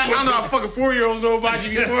 I don't know how fucking 4-year-olds know about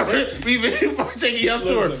you before taking your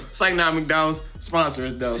store. It's like, nah, McDonald's sponsor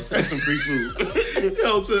us though. Send some free food.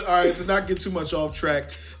 Yo, to not get too much off track,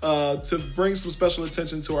 to bring some special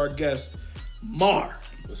attention to our guest, Mar.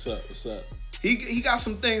 What's up? What's up? He got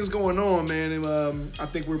some things going on, man, and I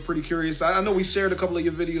think we're pretty curious. I know we shared a couple of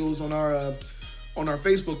your videos on our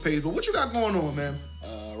Facebook page, but what you got going on, man?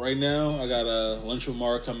 Right now, I got Lunch with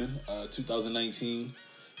Mar coming, 2019.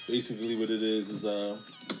 Basically, what it is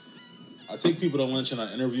I take people to lunch and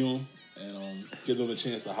I interview them and give them a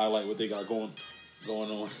chance to highlight what they got going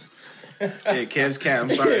on. Yeah, Kev's cat. I'm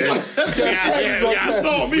sorry.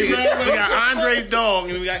 We got Andre's dog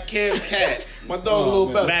and we got Kev's cat. My dog, Little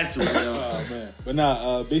Pepper. Battle. Oh man, but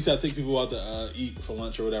nah. Basically, I take people out to eat for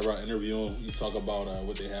lunch or whatever. I interview them. You talk about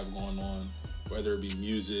what they have going on, whether it be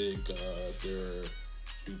music, if they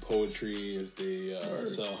do poetry, if they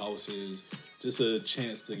sell houses. Just a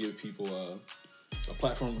chance to give people a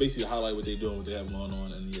platform, basically to highlight what they're doing, what they have going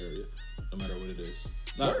on in the area, no matter what it is.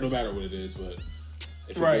 Not no matter what it is, but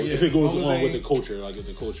if it goes along with the culture, like with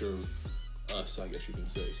the culture of us, I guess you can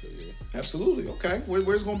say. So yeah, absolutely. Okay,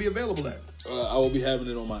 where's it gonna be available at? I will be having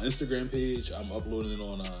it on my Instagram page. I'm uploading it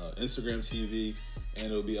on Instagram TV, and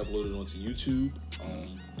it'll be uploaded onto YouTube.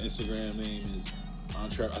 Instagram name is I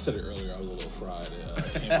said it earlier. I was a little fried.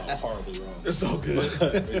 It came out horribly wrong. It's all good.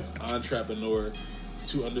 It's Entrepreneur,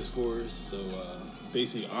 2 underscores. So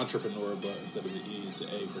basically entrepreneur, but instead of the E, it's an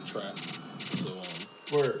A for trap. So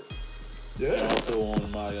Word. Yeah. Also on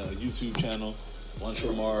my YouTube channel, Lunch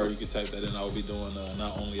with Mar, you can type that in. I will be doing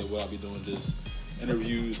not only what I'll be doing, just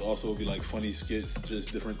interviews. Also, will be like funny skits,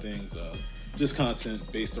 just different things, just content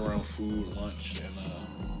based around food, lunch,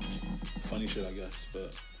 and funny shit, I guess.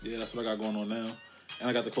 But yeah, that's what I got going on now. And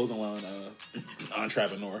I got the clothing line,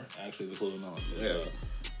 Entrepreneur. Actually, the clothing line.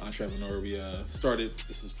 Entrepreneur. We started.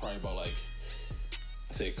 This is probably about I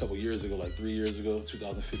say a couple years ago, like 3 years ago,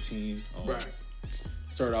 2015. Right.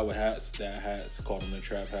 Started out with hats, dad hats, called them the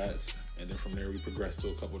trap hats, and then from there we progressed to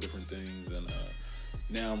a couple different things. And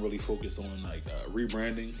now I'm really focused on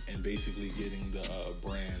rebranding and basically getting the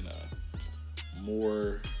brand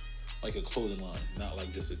more like a clothing line, not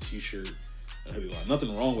like just a t-shirt.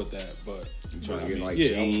 Nothing wrong with that, but trying to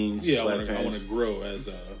get jeans, I want to grow as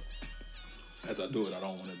I do it. I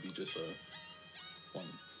don't want to be just one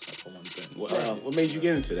thing. What made you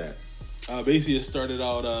get into that? Basically, it started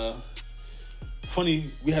out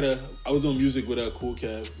funny. I was doing music with Cool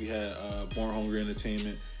Cat. We had Born Hungry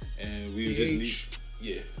Entertainment, and we BH.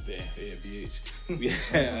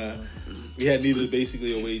 We had needed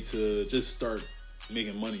basically a way to just start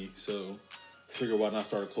making money. So figure why not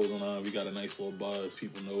start a clothing line? We got a nice little buzz.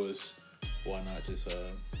 People know us. Why not just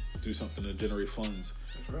do something to generate funds?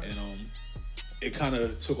 That's right. And it kind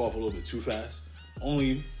of took off a little bit too fast.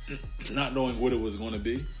 Only not knowing what it was going to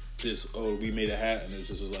be. Just we made a hat, and it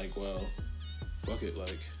just was like, well, fuck it,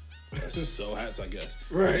 like let's sell hats, I guess.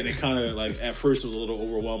 Right. And it kind of at first it was a little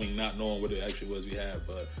overwhelming, not knowing what it actually was we had.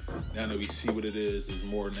 But now that we see what it is, it's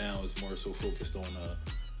more so focused on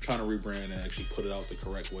trying to rebrand and actually put it out the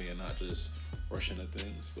correct way and not just rushing at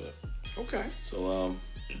things. But okay. So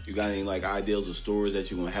you got any ideals of stores that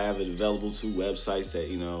you're gonna have it available to, websites that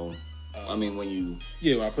I mean, when you...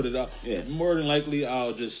 Yeah, when I put it up. Yeah. More than likely,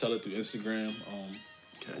 I'll just sell it through Instagram,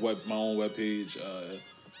 my own webpage.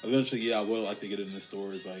 Eventually, yeah, I will like to get it in the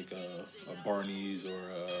stores like a Barney's or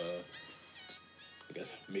I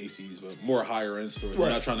guess Macy's, but more higher end stores. Right.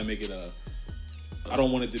 I'm not trying to make it I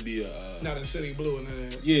don't want it to be not in City Blue and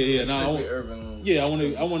that. Yeah. No, urban. yeah,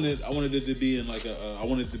 I wanted it to be in like I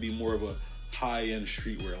wanted it to be more of a high end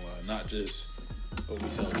streetwear line, not just we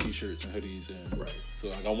sell t-shirts and hoodies and Right. So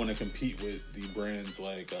like I want to compete with the brands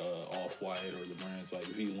like Off-White or the brands like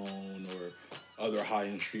V-Lone or other high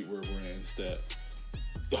end streetwear brands that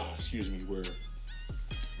where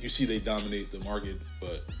you see they dominate the market,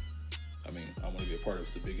 but I mean, I want to be a part of it.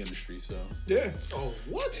 It's a big industry, so. Yeah. Oh,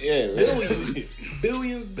 what? Yeah.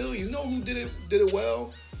 Billions. You know who did it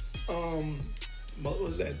well? What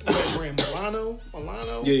was that brand? Milano?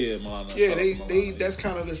 Yeah, Milano. Yeah, Milano, they that's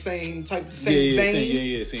kind of the same type, the same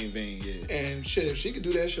vein. Same vein, yeah. And shit, if she could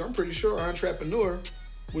do that shit, I'm pretty sure Entrepreneur,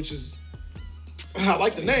 which is, I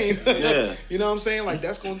like the name. Yeah. You know what I'm saying? Like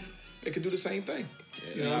they could do the same thing.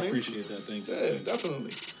 Yeah, You know what I mean? appreciate that. Thank you. Yeah,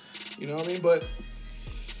 definitely. You know what I mean? But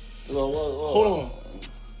Whoa. hold on.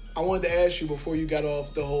 I wanted to ask you before you got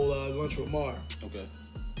off the whole lunch with Mar. Okay.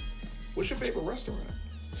 What's your favorite restaurant?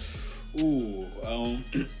 Ooh,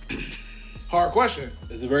 Hard question.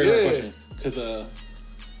 it's a very hard question because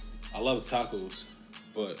I love tacos,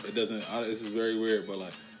 but it doesn't. This is very weird, but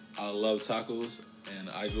like I love tacos, and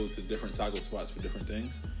I go to different taco spots for different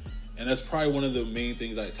things, and that's probably one of the main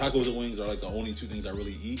things. Like tacos and wings are like the only two things I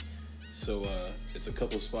really eat. So it's a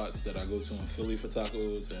couple spots that I go to in Philly for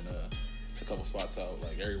tacos, and it's a couple spots out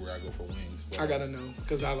like everywhere I go for wings. But, I gotta know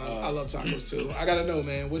because I love tacos too. I gotta know,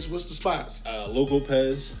 man. What's the spots? Loco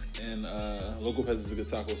Pez, and Loco Pez is a good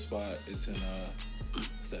taco spot. It's in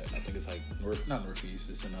what's that? I think it's like not northeast.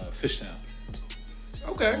 It's in Fishtown.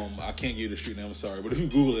 Okay. I can't give you the street name. I'm sorry, but if you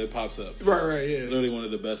Google it, it pops up. Right, yeah. Literally one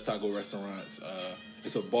of the best taco restaurants.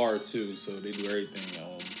 It's a bar too, so they do everything.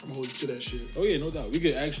 I'm holding you to that shit. Oh yeah, no doubt. We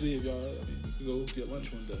could actually, if y'all, we could go get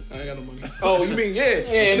lunch one day. I ain't got no money. Oh, you mean Yeah,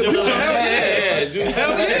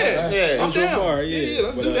 Hell yeah. I'm down. Bar, Yeah,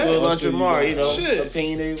 let's But, do that. Good lunch with Mar, you know. Shit.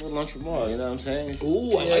 Opinionated with lunch with Mar, you know what I'm saying?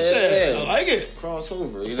 Ooh, I like that. I like it.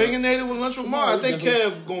 Crossover, you know. Opinionated with lunch with Mar. I think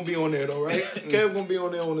Kev gonna be on there though, right? Kev gonna be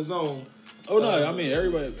on there on his own. Oh no, I mean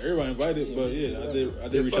everybody invited, but yeah, I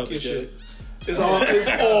did reach out to Kev. Shit. It's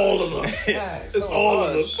all of us. It's all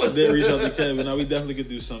of us. I did reach out to Kev, and now we definitely could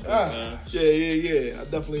do something. Man. Yeah. I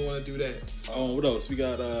definitely want to do that. What else? We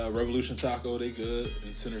got Revolution Taco. They good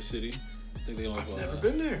in Center City. I think they on I've never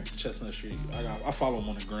been there. Chestnut Street. I follow them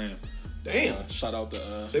on the gram. Damn. Shout out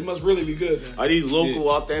to They must really be good then. Are these local,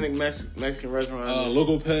 authentic Mexican restaurants?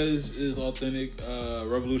 Loco Pez is authentic.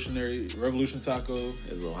 Revolution Taco.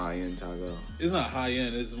 It's a little high-end taco. It's not high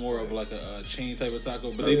end. It's more of like a chain type of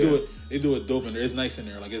taco, but Oh, they do it dope in there. It's nice in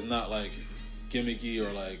there. Like it's not like gimmicky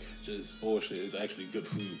or like just bullshit. It's actually good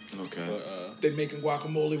food. Okay. But They making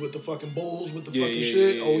guacamole with the fucking bowls with the yeah, fucking yeah,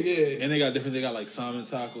 shit. yeah, Oh yeah. yeah. And they got different. They got like salmon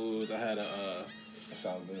tacos. I had That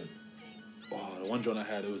sounds good. the one joint I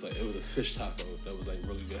had, it was a fish taco that was like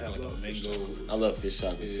really good. It had like a mango. I love fish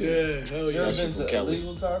tacos. Yeah, hell You yeah. ever been to Kelly.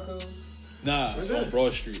 illegal tacos? Nah, Where's it's on that?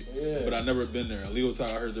 Broad Street. Yeah. But I never been there. Illegal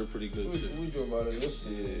taco, I heard they're pretty good too. We drove by there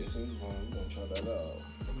yesterday, so we're gonna try that out.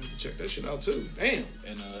 I'm gonna check that shit out too. Damn.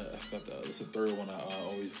 And I forgot it's the third one I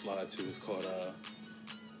always slide to. It's called oh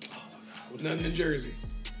my god, what is Nothing it? in Jersey.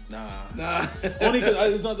 Nah. Only Because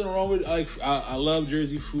there's nothing wrong with like I love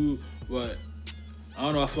Jersey food, but I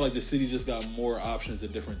don't know. I feel like the city just got more options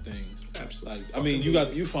of different things. Absolutely. Like I mean,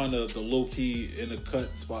 you find the low key in the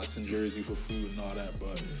cut spots in Jersey for food and all that,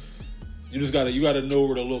 but you just gotta know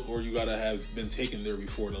where to look, or you gotta have been taken there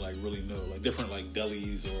before to like really know, like different like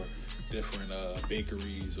delis or different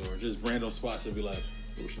bakeries or just random spots that be like,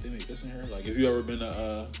 oh, should they make this in here? Like if you ever been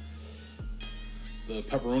to the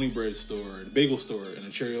pepperoni bread store, the bagel store in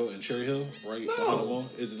Cherry Hill, right behind the wall.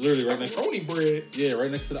 It's literally right next. Pepperoni bread. Yeah,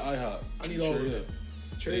 right next to the IHOP. I need all of Cherry that. Hill.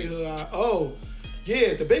 Cherry Hill. Oh,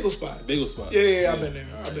 yeah, the bagel spot. Bagel spot. Yeah, I've been there.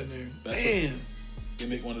 All I've right. been there. That's Damn. They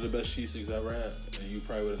make one of the best cheese sticks I ever had, and you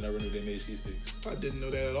probably would have never knew they made cheese sticks. I didn't know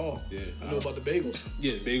that at all. Yeah, I know about the bagels.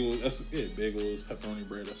 Yeah, bagels, pepperoni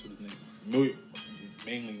bread. That's what his name.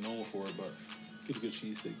 Mainly known for it, but get a good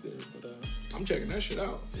cheese steak there. But I'm checking that shit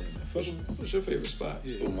out. yeah, man. What's your favorite spot?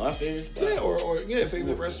 Yeah. My favorite spot? Yeah, or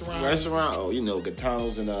favorite restaurant. Restaurant? Oh, you know,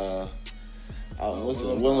 Gatanos and what's it?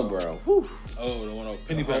 Willowboro. Whew. Oh, the one off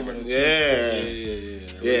Pennypacker. Yeah.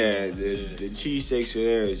 The cheesesteaks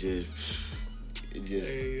there is just. It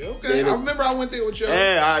just. Hey, okay. I remember I went there with y'all.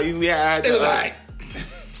 Yeah, we had. It was alright.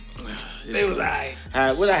 It was alright.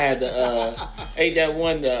 What I had ate that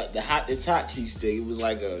one, it's hot cheesesteak. It was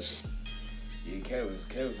like a Yeah,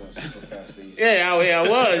 Kev was on super fast. Yeah, I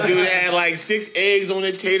was, dude. I had like 6 eggs on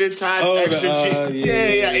the tater tots, extra chicken.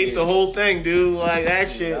 Yeah, I ate the whole thing, dude. Like that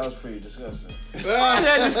shit. That was pretty disgusting. Why is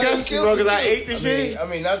that disgusting, bro? Because I ate the shit. I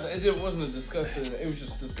mean, it wasn't a disgusting. It was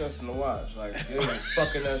just disgusting to watch. Like it was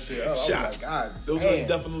fucking that shit up. Shots. Oh my god, those were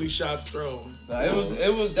definitely shots thrown. Nah, it was.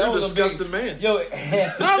 That You're was a disgusting man. Yo,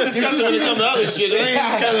 I'm disgusting when it comes to other shit. I ain't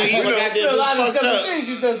just kind of eat my goddamn a lot of fucked up. things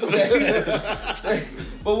you done today.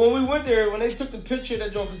 But when we went there, when they took the picture of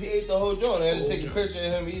that joint, because he ate the whole joint, they had to take a picture of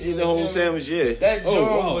him eating the whole sandwich, yeah. That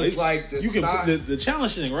joint was like the You can size. put the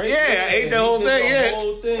challenge thing, right? Yeah, I ate the whole thing, yeah.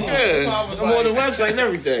 Whole thing. Yeah, So I'm on the website and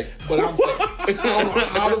everything. But I'm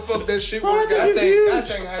how the fuck that shit work? That thing had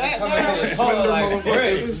to come out of the color like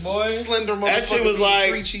bricks, boy. Slender motherfucker. That shit was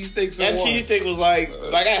like 3 cheesesteaks in That one. cheesesteak was like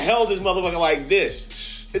I held this motherfucker like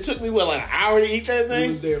this. It took me like an hour to eat that We thing.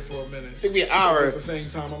 was there for a minute. It took me an hour. It's the same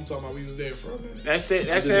time I'm talking about. We was there for a minute. That's it.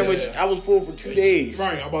 That sandwich, I was full for 2 days.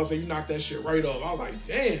 Right, I'm about to say you knocked that shit right off. I was like,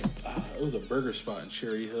 damn. It was a burger spot in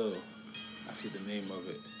Cherry Hill. I forget the name of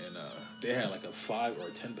it, and they had like a 5 or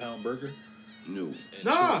 10 pound burger. No.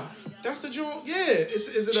 Nah, that's the joint. Yeah,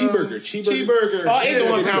 is it Cheeseburger. Cheeseburger. Oh, I ate the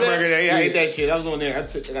 1 pound remember burger that? there. Yeah, I ate that shit. I was on there. I got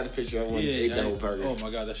the picture. I went ate that whole burger. Oh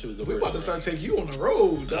my god, that shit was the We worst. about to start taking you on the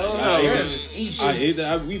road, dog. I ate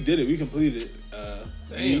that. We did it. We completed it.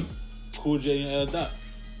 Damn. Me, Cool J, and L. Dot.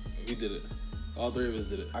 We did it. All 3 of us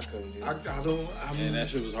did it. I couldn't do it. I don't. And that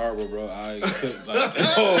shit was horrible, bro. I couldn't, like,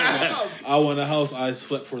 I went in the house. I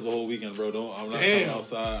slept for the whole weekend, bro. I'm not coming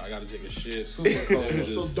outside. I gotta take a shit. So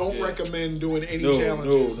don't recommend doing any No,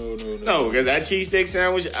 challenges. No, because that cheesesteak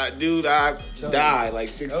sandwich, I died like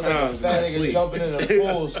 6 That was times. like a in my fat nigga sleep. jumping in a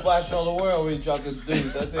pool, splashing all the world when he dropped his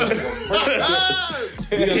dudes. That thing was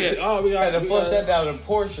gonna break. Had to flush that down in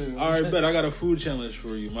portions. All right, bet I got a food challenge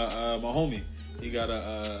for you. My homie, he got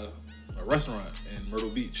a restaurant in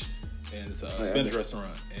Myrtle Beach, and it's a Spanish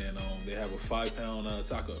restaurant, and they have a 5 pound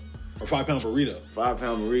taco or 5 pound burrito. 5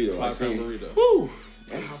 pound burrito. 5 pound burrito. Woo!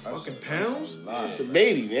 That's fucking pounds. It's a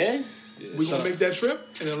baby, man. Yeah, We gonna make that trip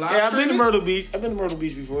and then live Yeah, I've been to stream it? Myrtle Beach. I've been to Myrtle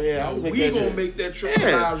Beach before. Yeah, I'll make We that gonna trip. make that trip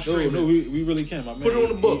Yeah. live stream. No, we really can. My man, Put it on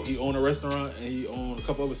the books. He owned a restaurant and he owned a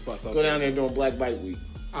couple other spots out Go down there during Black Bike Week.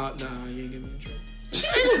 Nah, you ain't getting me in trouble.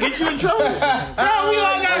 Get you in trouble. No, we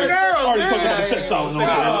all got girls. Already talking about the sex sauce. I'm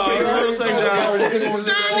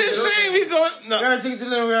just saying we going. We No. gotta take it to the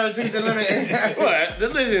limit. We gotta take it to the limit.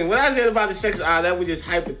 What? Listen, what I said about the sex that was just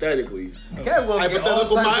hypothetically. Kev will get all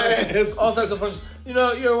Hypothetical my types ass. of, all types of punches. You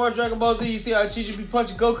know, you ever watch Dragon Ball Z? You see how Chi be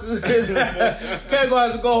punching Goku? Kev gonna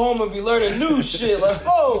have to go home and be learning new shit. Like,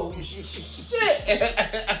 oh, shit.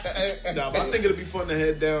 Nah, but I think it'd be fun to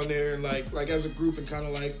head down there and like as a group and kind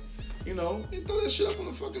of like, you know, throw that shit up on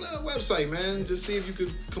the fucking website, man. Just see if you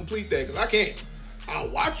could complete that, because I can't. I'll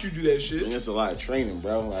watch you do that shit. It's a lot of training,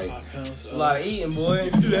 bro. Like, 5 pounds. It's a lot of eating, boy.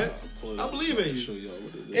 Do that. I believe in you. Show y'all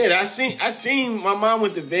what it is. yeah, I seen my mom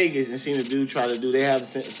went to Vegas and seen a dude try to do. They have a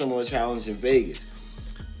similar challenge in Vegas.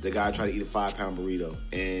 The guy tried to eat a 5 pound burrito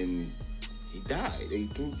and he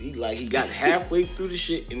died. He got halfway through the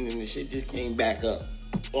shit and then the shit just came back up.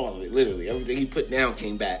 All of it, literally. Everything he put down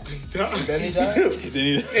came back. Then he died.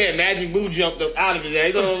 Yeah, Magic Boo jumped up out of his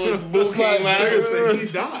head. Boo came out. He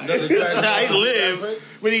died. Nah, he lived,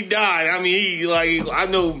 but he died. I mean, I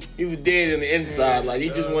know he was dead on the inside. Like, he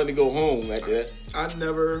just wanted to go home after that. I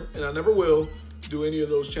never will do any of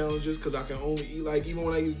those challenges because I can only eat, like, even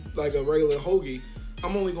when I eat like a regular hoagie,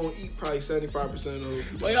 I'm only gonna eat probably 75% of those.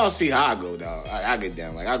 Well, y'all see how I go, dog. I get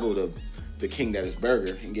down. Like, I go to the King that is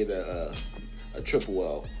burger and get a triple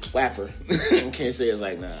L whapper. Can't say it's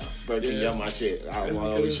like, nah, Burger King, y'all my shit. I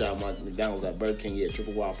always shout my McDonald's at Burger King,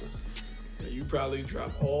 triple whopper. You probably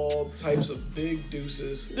drop all types of big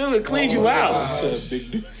deuces. Dude, it cleans you out. Big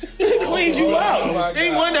dudes. It cleans you out. my They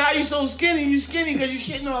God. wonder how you so skinny. You skinny because you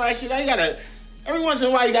shitting all that shit. Now you gotta, every once in a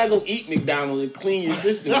while, you gotta go eat McDonald's and clean your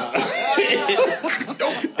system out.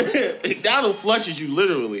 McDonald's flushes you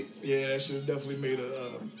literally. Yeah, that shit's definitely made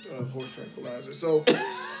a horse tranquilizer. So,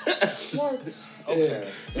 What? Okay.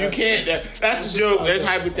 You can't. That's a joke. That's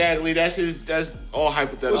hypothetically. That's all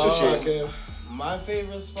hypothetical what's your shit. shot, Kev? My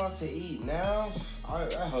favorite spot to eat now? I had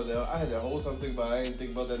that whole time thinking about it. I didn't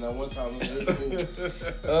think about that now one time.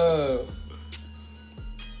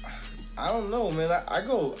 I don't know, man.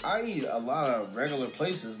 I eat a lot of regular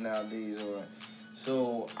places nowadays,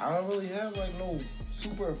 so I don't really have like no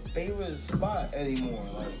super favorite spot anymore.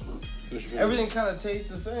 Like everything kind of tastes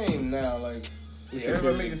the same now. Like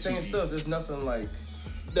everybody make the same stuff. There's nothing like.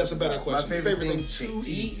 That's a better question. My favorite thing to to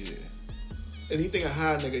eat. Anything a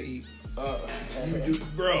high nigga eat. You do,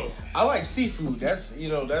 bro. I like seafood. That's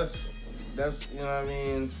that's you know what I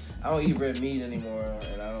mean. I don't eat red meat anymore,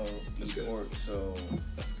 and I don't eat pork, so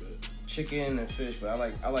that's good. Chicken and fish, but I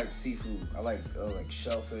like seafood. I like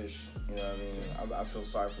shellfish. You know what I mean? I feel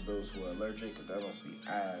sorry for those who are allergic, because that must be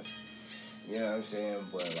ass. You know what I'm saying?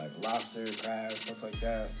 But like lobster, crab, stuff like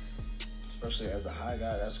that, especially as a high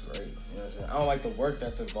guy, that's great. You know what I'm saying? I don't like the work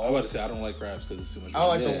that's involved. I'm about to say I don't like crabs because it's too much. I don't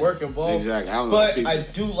like the work involved. Exactly. But I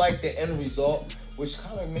do like the end result, which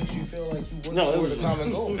kind of makes you feel like you worked toward the common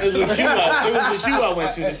goal. It was with you. It was with you. I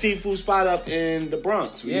went to the seafood spot up in the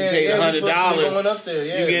Bronx. You pay $100. Going up there.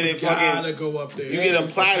 Yeah, you get it. Gotta go up there. You get a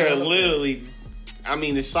platter, literally. I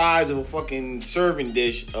mean, the size of a fucking serving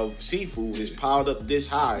dish of seafood is piled up this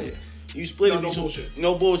high. Yeah. You split it. No bullshit.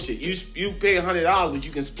 No bullshit. You pay $100, but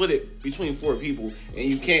you can split it between 4 people, and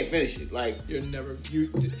you can't finish it. Like me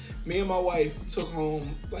and my wife took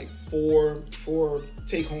home like four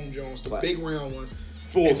take home Jones, the big round ones.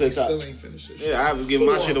 4 and we takes out. still ain't finished it. Yeah, I was giving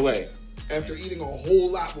my shit away after eating a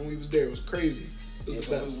whole lot when we was there. It was crazy. It was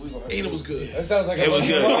the best. And it was good. It sounds like it was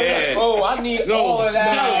good. Yeah. Oh, I need all of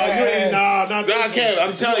that. I can't.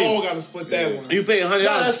 I'm telling you, all got to split that one. You pay $100. No,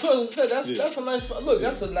 that's close. That's a nice look.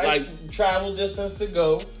 That's a nice travel distance to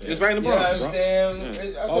go. It's right in the Bronx. You know what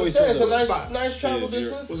I'm saying? It's a nice travel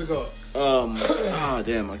distance. What's it called?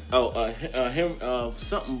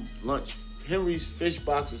 Something lunch. Henry's Fish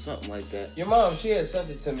Box or something like that. Your mom, she had sent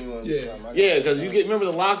it to me one time. Yeah, because remember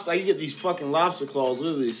the lobster, like you get these fucking lobster claws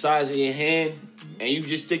literally the size of your hand, and you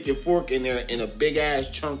just stick your fork in there, and a big ass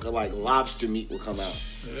chunk of like lobster meat will come out.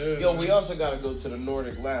 Yeah. Yo, we also gotta go to the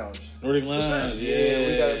Nordic Lounge. Nordic Lounge, yeah.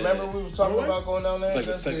 We gotta, remember we were talking about going down there? It's like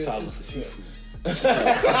a sex island for seafood. Seafood.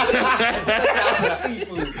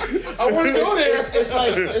 I want to go there.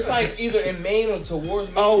 It's like either in Maine or towards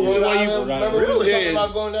Maine. Rhode Island. Remember we were talking Yeah.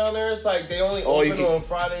 about going down there? It's like they only open on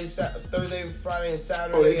Thursday, Friday, and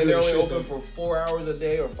Saturday, and they're only open for 4 hours a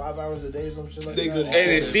day or 5 hours a day or some shit like that.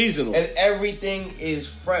 And it's seasonal. And everything is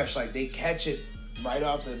fresh. Like they catch it right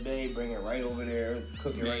off the bay, bring it right over there,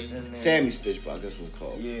 cook it right in there. Sammy's Fish Box, that's what it's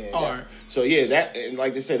called. Yeah. All right. So yeah, that, and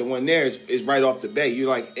like they said, the one there is right off the bay. You're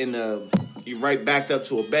like you're right backed up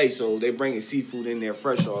to a bay, so they bringing seafood in there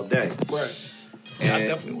fresh all day. Right.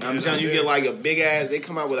 And I'm telling you, get like a big ass. They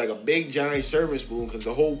come out with like a big giant serving spoon because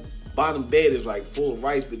the whole bottom bed is like full of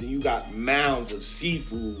rice, but then you got mounds of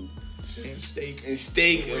seafood and steak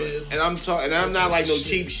and I'm talking, and I'm not like no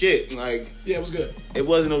cheap shit. Like it was good. It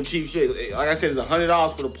wasn't no cheap shit. Like I said, it's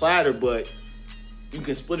 $100 for the platter, but you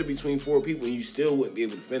can split it between 4 people and you still wouldn't be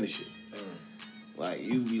able to finish it. Like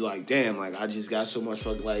you'd be like, damn, like I just got so much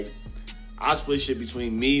fucking like. I split shit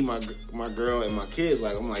between me, my girl, and my kids.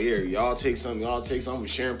 Like I'm like, here, y'all take something. I'm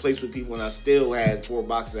sharing plates with people, and I still had 4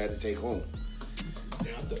 boxes I had to take home.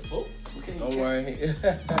 Yeah, don't worry.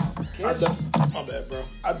 My bad, bro.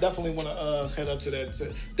 I definitely want to head up to that.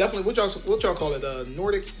 Definitely, what y'all call it?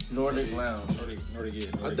 Nordic Lounge. Nordic.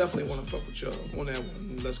 I definitely want to fuck with y'all on that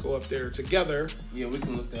one. Let's go up there together. Yeah, we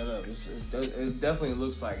can look that up. It definitely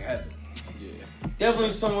looks like heaven. Yeah.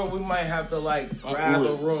 Definitely somewhere we might have to like grab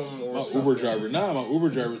a room or something. My Uber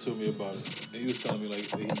driver told me about it. And he was telling me like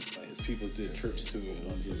his people did trips to it.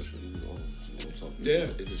 Yeah.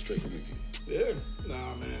 It's a straight community. Yeah.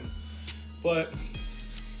 Nah, man. But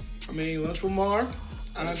I mean, Lunch with Mar,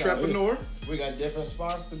 entrepreneur. We got different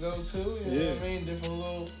spots to go to. You know what I mean? Different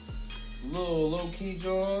little low key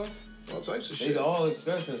joints. All types of shit. They're all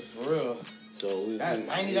expensive for real. So we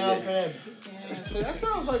 $90 for that. That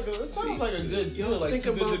sounds like a good deal. Like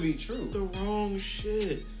too good to be true. The wrong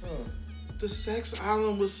shit. The sex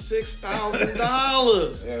island was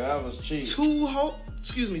 $6,000. Yeah, that was cheap.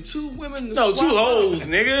 2 women. No, 2 hoes,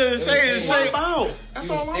 nigga. Say out. That's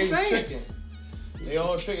all I'm saying. Tricking. They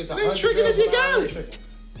all tricking. They tricking if you got it.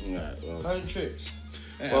 Right, well. 100 tricks.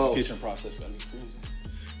 And application process gotta be crazy.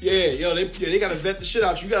 Yeah, they gotta vet the shit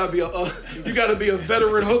out. You gotta be a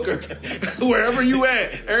veteran hooker wherever you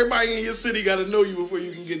at. Everybody in your city gotta know you before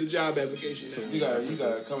you can get a job application. So you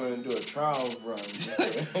gotta come in and do a trial run.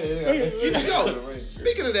 Yo,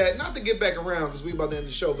 speaking of that, not to get back around because we about to end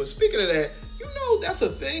the show, but speaking of that, you know that's a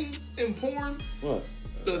thing in porn. What?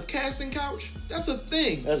 The casting couch. That's a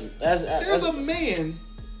thing. There's a man.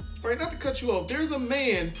 Right, not to cut you off. There's a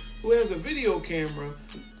man who has a video camera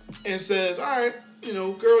and says, "All right. You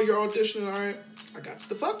know, girl, you're auditioning, all right, I got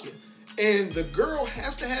to fuck you." And the girl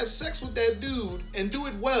has to have sex with that dude and do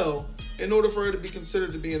it well in order for her to be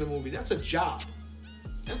considered to be in the movie. That's a job.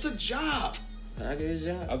 I get his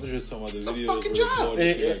job. I was just talking about the It's a video fucking where job. the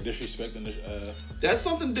boy like disrespecting the. That's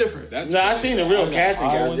something different. That's No, I seen the real casting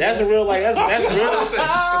guys. That's a real like that's That's a real. real thing.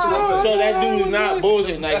 That's a real thing. So that dude is not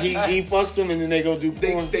bullshit. Like he fucks them and then they go do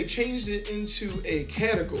porn. They changed it into a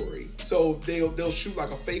category, so they'll shoot like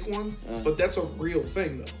a fake one, but that's a real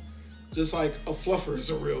thing though. Just like a fluffer is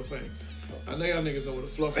a real thing. I know y'all niggas know what a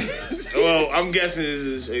fluffer is. Well, I'm guessing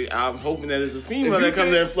I'm hoping that it's a female that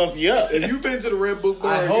comes there and fluff you up. If you've been to the Red Book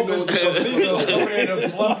bar, I you hope know it's what a the female coming in to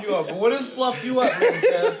fluff you up. But what is fluff you up, man,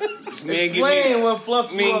 Kev? Man, Explain what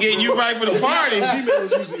fluff you up. getting you right for the party. female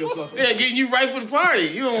is usually a fluffer. Yeah, getting you right for the party.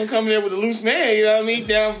 You don't come in there with a loose man. You know what I mean?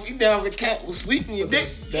 He down for the cat will sleep in your dick.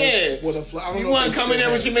 Yeah. What a I don't You know want if to they come in there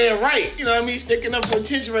still with your man right. You know what I mean? Sticking up for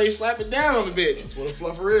attention rate, slapping down on the bitch. That's what a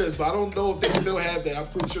fluffer is, but I don't know if they still have that. I'm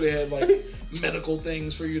pretty sure they had like medical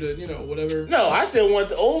things for you to, whatever. No, I still want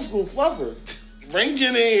the old school fluffer. Bring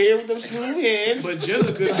Jenna in here with them smooth hands. But Jenna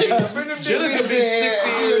could be 60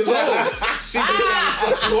 years old. She just gotta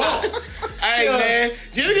suck you off. Hey man,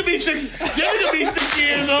 Jenna could be 60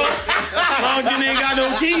 years old. Long Jenna ain't got no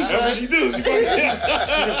teeth. That's what she do. She fucking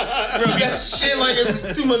Bro, that shit like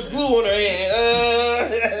it's too much glue on her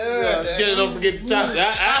hand. Jenna don't forget the top.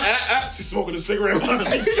 She's smoking a cigarette while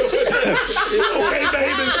she doing it. Okay,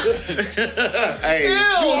 baby. Hey, You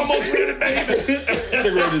almost ready, baby.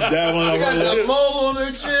 cigarette is dabbling She got over the her. mole on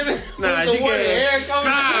her chin. Nah, the she one can't. hair comes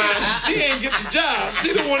Nah, she ain't get the job.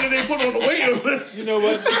 She the one that they put on the waiting list. You know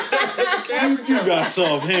what? you got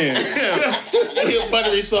soft hands. your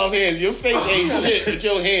buttery soft hands. Your face ain't shit, but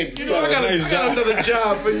your hands. You know, I got another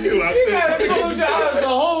job for you. I You got to think. close your eyes the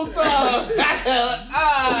whole time.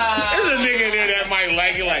 There's a nigga in there that might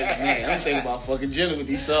like it. Like, man, I'm thinking about fucking Jenna with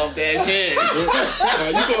these soft ass hands.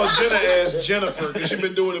 You call Jenna as Jennifer because she's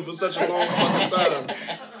been doing it for such a long fucking time.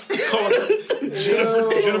 Call her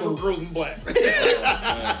Jennifer Girls in Black.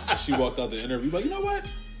 She walked out the interview like, you know what?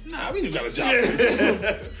 Nah, we got a job.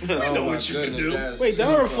 I know what you can do. Wait, that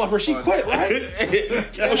other fluffer, she quit, right?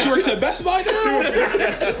 Oh, she works at Best Buy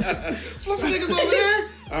now? Fluffy niggas over there.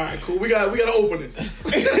 All right, cool. We got to open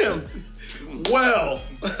it. Well,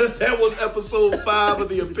 that was episode 5 of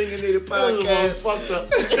the Opinionated Podcast. Fucked up.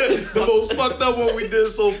 The most fucked up one we did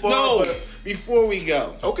so far. No, but- before we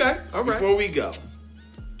go. Okay, all right. Before we go,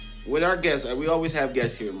 with our guests, we always have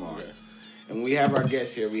guests here, Mark. And when we have our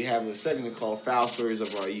guests here, we have a segment called Foul Stories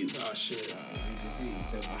of Our Youth. Oh, shit.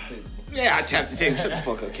 Yeah, I tapped the table. Shut the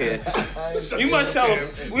fuck up, kid. You must tell them.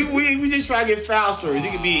 We just try to get foul stories.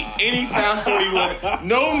 It could be any foul story you want.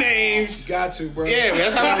 No names. Got to, bro. Yeah,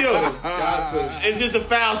 that's how we do it. Got to. It's just a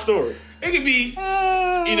foul story. It could be, you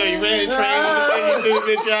ran a train, you threw a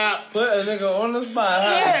bitch out. Put a nigga on the spot.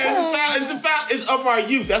 Yeah, it's a foul. It's of our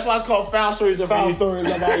youth. That's why it's called Foul Stories of Our Foul Youth. stories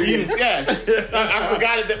about you. Yes. I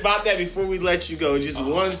forgot about that before we let you go. Just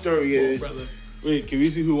one story is. Brother. Wait, can we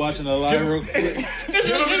see who watching the live real quick? Give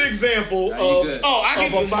him an example you of good.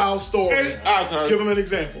 a foul story. Okay. Give him an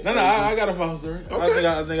example. No, I got a foul story. Okay.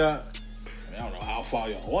 I think I don't know how foul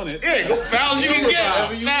y'all want it. Yeah, go foul as you can get.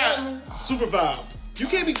 Foul. Super foul. You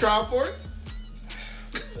can't be tried for it.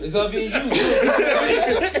 It's up to you. You can't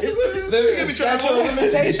be tried for it.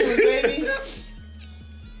 Limitations, baby.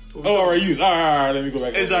 Oh, our youth. All right, let me go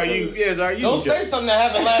back. It's our youth. Yeah, it's our youth. Don't say something that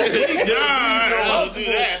happened last week. Don't do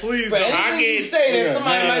that. Please But don't. anything you can't- say that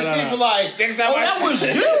somebody might see be like, Next time oh, I that see- was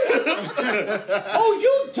you? Oh,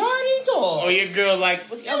 you dirty dog. Oh, your girl like,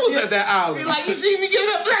 look, I was at that island. like you see me give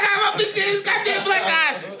that black eye, my bitch get this goddamn black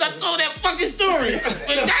eye. I told that fucking story.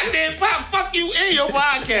 But goddamn pop, fuck you in your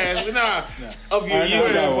podcast. But nah, of your All right, youth. now I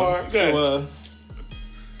got one. Mark. So,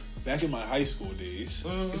 back in my high school days,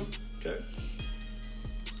 Okay.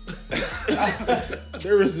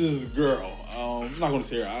 there was this girl. I'm not going to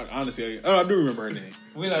say her. Honestly, I do remember her name.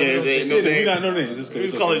 We not Yeah, real they- shit. no We name. got no names. Just We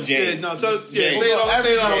just call it Yeah, Jane. no, say Jane. it offline.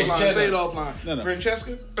 Everybody's Say it Jenna. offline. No.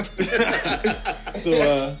 Francesca?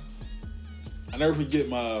 So, I never forget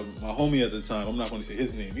my homie at the time. I'm not going to say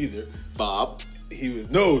his name either. Bob. He was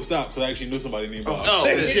stop, because I actually know somebody named Bob. Oh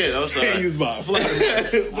shit, I'm He sorry. was Bob.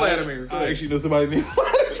 Vladimir. I actually know somebody named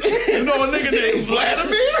You know a nigga named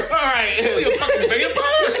Vladimir? All right. Is he a fucking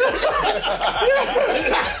vampire?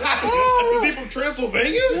 Is he from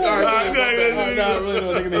Transylvania? All right, I really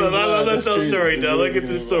know a nigga named Bob. Let's tell the That's story, crazy. though. Let's get to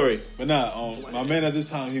the story. But nah, my man at the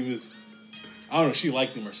time, he was, I don't know, she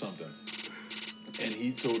liked him or something. And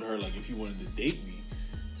he told her, like, if you wanted to date me,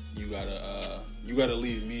 you gotta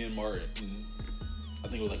leave me and Martin, I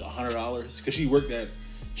think it was like $100, because she worked at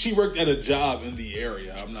a job in the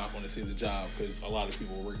area. I'm not going to say the job because a lot of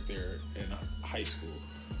people work there in high school.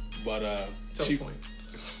 But Tell the point.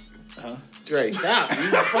 Huh? Dre, stop. You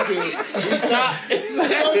fucking stop.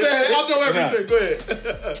 Okay, I'll know everything. Go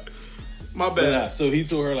ahead. My bad. So he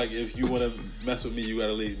told her, like, if you want to mess with me, you got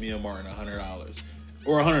to leave me and Martin $100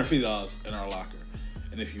 or $150 in our locker.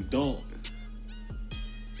 And if you don't,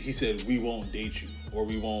 he said, we won't date you or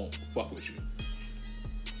we won't fuck with you.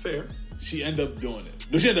 Fair. She ended up doing it.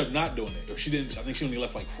 No, she ended up not doing it. Or she didn't. I think she only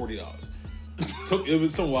left like $40. It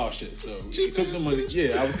was some wild shit. So she took the money.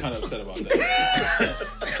 Yeah, I was kind of upset about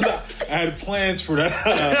that. I had plans for that,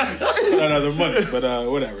 for that other money,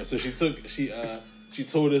 but whatever. So she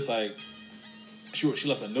told us, like, she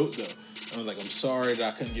left a note though. And I was like, I'm sorry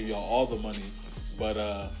that I couldn't give y'all all the money, but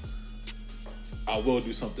I will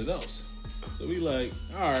do something else. So we like,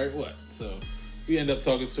 all right, what? So we end up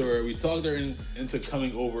talking to her. We talked her into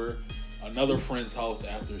coming over another friend's house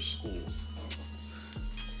after school.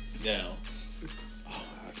 Now,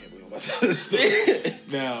 I can't believe I'm about to this.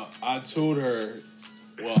 Now, I told her,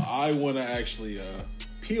 well, I want to actually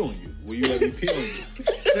pee on you. Will you let me pee on you?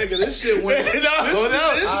 Nigga, this shit went. This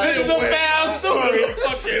shit is a foul story.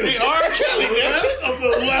 The R. Kelly, man.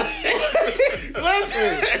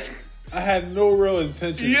 I had no real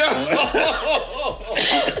intentions.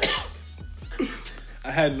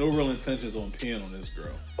 I had no real intentions on peeing on this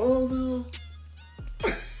girl. Oh no.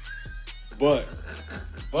 But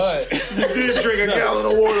you did drink a gallon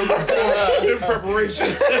of water in preparation.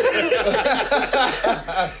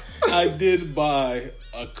 I did buy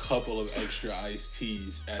a couple of extra iced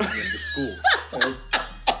teas at the end of school.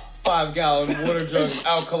 5-gallon water jug,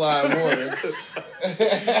 alkaline water. Wait,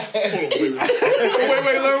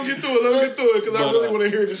 let him get through it, because I really want to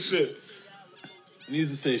hear this shit.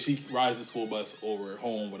 Needs to say, she rides the school bus over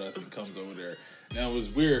home with us and comes over there. Now, it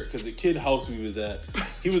was weird, because the kid house we was at,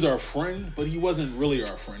 he was our friend, but he wasn't really our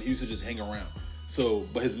friend. He used to just hang around. So,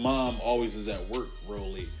 but his mom always was at work real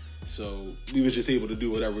late. So, we was just able to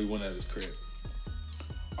do whatever we wanted at his crib.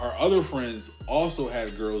 Our other friends also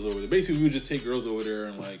had girls over there. Basically, we would just take girls over there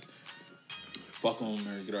and, like, fuck them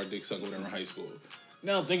or get our dick sucked over there in high school.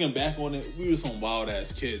 Now, thinking back on it, we were some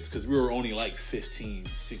wild-ass kids, because we were only, like,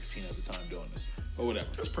 15, 16 at the time doing this. But whatever.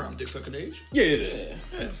 That's prime dick sucking age. Yeah, it is.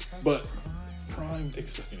 Yeah. But prime dick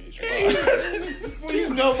sucking age. Well, you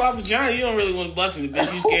know about vagina, you don't really want to bust in the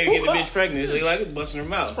bitch. You scared to get the bitch pregnant, so you like it busting her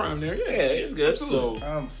mouth. It's prime there. Yeah, it's good. So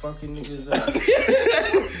I'm fucking niggas up.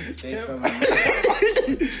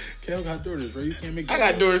 Kev got daughters, bro. You can't make. I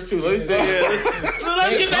got daughters too. Let me say that.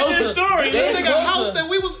 Let's get back to the story. This nigga house that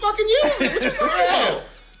we was fucking using. What you talking about?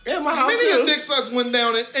 Yeah, my house. Maybe your dick sucks went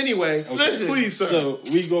down anyway. Okay. Listen, please, sir. So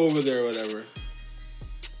we go over there, whatever.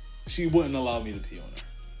 She wouldn't allow me to pee on her.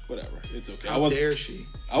 Whatever, it's okay. How dare she?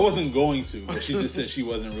 I wasn't going to, but she just said she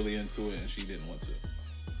wasn't really into it and she didn't want to.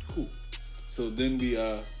 Cool. So then we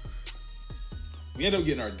ended up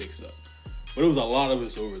getting our dicks up, but it was a lot of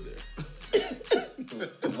us over there.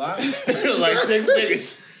 A lot? Like 6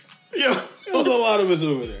 niggas. Yeah, it was a lot of us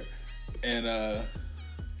over there, and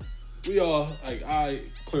we all, like, I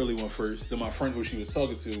clearly went first. Then my friend who she was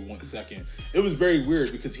talking to went second. It was very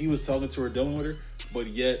weird because he was talking to her, dealing with her, but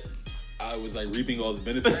yet I was like reaping all the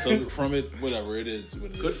benefits from it. Whatever it is,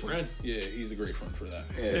 what it good is. Friend. Yeah, he's a great friend for that.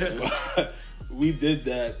 Yeah. But we did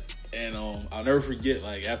that, and I'll never forget.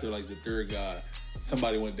 Like after like the third guy,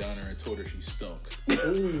 somebody went down there and told her she stunk,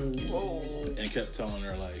 and kept telling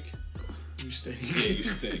her like, "You stink." Yeah, you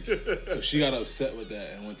stink. So she got upset with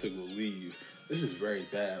that and went to go leave. This is very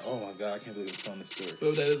bad. Oh my god, I can't believe I'm telling this story.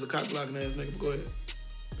 Whoever that is, a cock blocking ass nigga. Go ahead.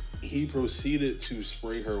 He proceeded to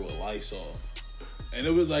spray her with Lysol. And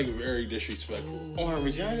it was like very disrespectful. On her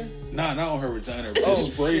vagina? Nah, not on her vagina, but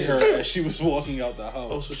just sprayed her as she was walking out the house.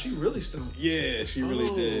 Oh, so she really stunk. Yeah, she really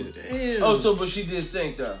did. Damn. Oh, so but she did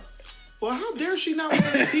stink though. Well, how dare she not want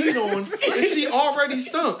to be peed on if she already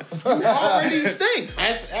stunk? You already stink.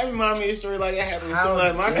 That reminds me of a story like that happened similar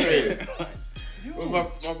at my crib.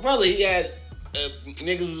 my brother, he had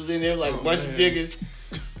niggas was in there like a bunch of diggers.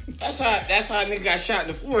 That's how a nigga got shot in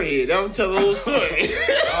the forehead. I'm gonna tell the whole story.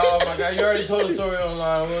 Oh my god, you already told the story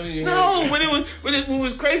online. What did you No, when it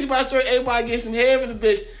was crazy about the story, everybody get some hair from the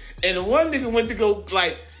bitch, and the one nigga went to go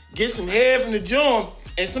like get some hair from the joint,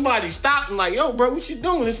 and somebody stopped him like, "Yo, bro, what you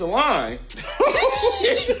doing? It's a line."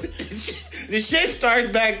 The shit starts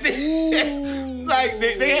back then. Like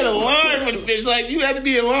they had a line for the bitch. Like you had to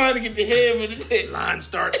be in line to get the hair for the bitch. Line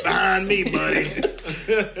starts behind me, buddy.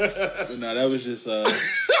 But no, that was just that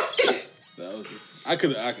was. I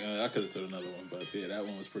could have told another one, but yeah, that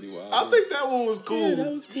one was pretty wild. I think that one was cool. Yeah,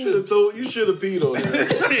 that was cool. You should have peed on her.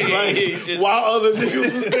 Like, while other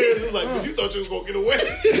niggas was there, it's like, but you thought you was gonna get away.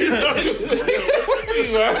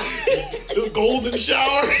 This golden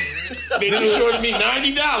shower. Bitch, you shorted me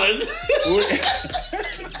 $90.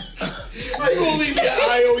 How you gonna leave that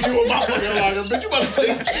IOU in my fucking locker,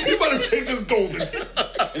 bitch? You better take this golden.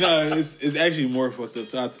 No, it's actually more fucked up.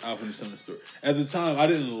 So I'll finish telling the story. At the time, I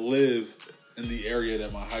didn't live in the area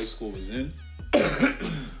that my high school was in.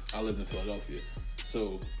 I lived in Philadelphia.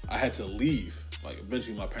 So I had to leave. Like,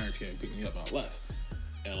 eventually my parents came and picked me up and I left.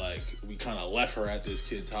 And, like, we kind of left her at this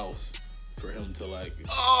kid's house for him to, like...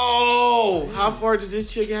 Oh! How far did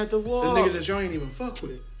this chick have to walk? The nigga that y'all ain't even fuck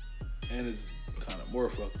with. And it's kind of more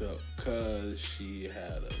fucked up because she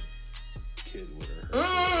had a kid with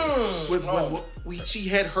her. She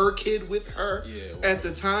had her kid with her at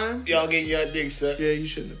the time? Y'all getting your dick sucked. Yeah, you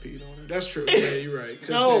shouldn't have peed on her. That's true. Yeah, you're right.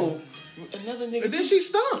 No. Another nigga. And then she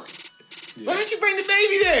stunk. Yeah. Why'd she bring the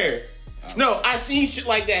baby there? No, I seen shit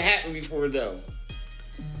like that happen before, though.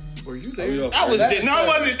 Were you there? I was there. No, I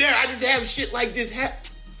wasn't there. I just have shit like this happen.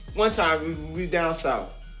 One time, we was down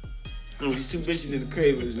south. And these two bitches in the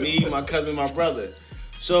crib. It was me, my cousin, my brother.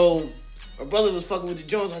 So, my brother was fucking with the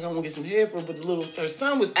Jones, like, I want to get some hair for her, but her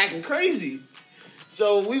son was acting crazy.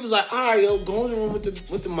 So, we was like, all right, yo, go in the room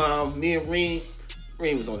with the mom. Me and Reem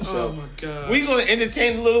was on the show. Oh, my God. We gonna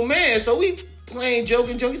entertain the little man. So, we playing,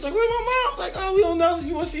 joking. He's like, where's my mom? I was like, oh, we don't know.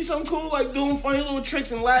 You want to see something cool? Like, doing funny little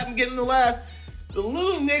tricks and laughing, getting the laugh. The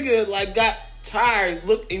little nigga, like, got tired,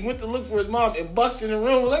 and went to look for his mom and busted in the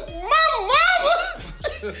room. Like, mama!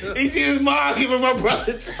 He see his mom giving my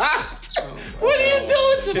brother time. What are you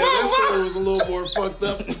doing to my That mom? story was a little more fucked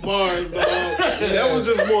up than Mars, dog. That was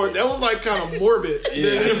just more. That was like kind of morbid.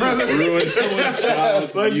 Yeah, like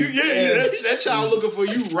that child looking for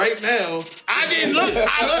you right now. I didn't look.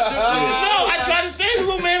 I tried to save the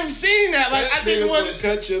little man from seeing that. Like, I didn't want to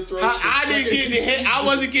cut your throat. I didn't get the head. I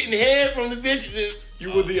wasn't getting the head from the bitch.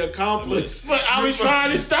 You were the accomplice. But I was trying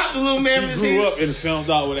to stop the little man from seeing. Grew up and found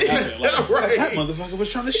out what happened. Like, right. That motherfucker was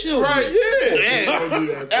trying to shield me. Right,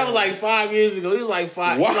 yeah. That was like 5 years ago. He was like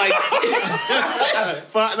 5. What? Like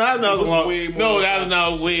 5. No, that was long. Way more no, that was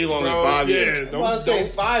not way longer than 5 years. I want to say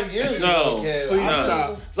 5 years ago. No, please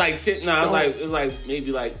stop. It's like 10. No, it was like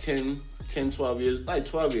maybe like 10, 12 years. Like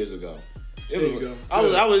 12 years ago. There you go. I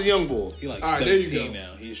was a young boy. He like right, 17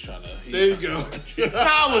 now. He's trying to. There you go.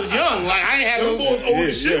 I was young. Like, I ain't had no boys old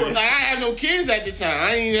as shit. Like, I had no kids at the time.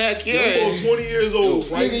 I didn't even have kids. Young boy 20 years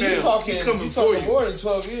old right Nigga, now. you talking for you. more than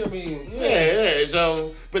 12 years. I mean, Yeah.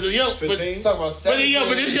 So, but the young, 15? Talking about 17.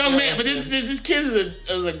 But this young man, but this kid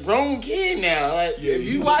is a grown kid now. Like, Yeah, if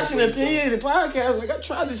you watching the Opinionated podcast, like, I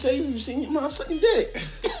tried to say you've seen your mom sucking dick.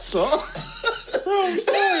 So, bro, I'm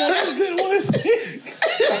sorry, I just didn't want to see.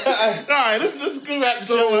 All right, let's go back to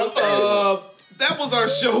the show. That was our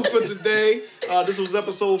show for today. This was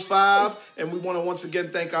episode 5, and we want to once again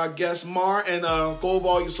thank our guest Mar, and go over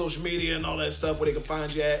all your social media and all that stuff where they can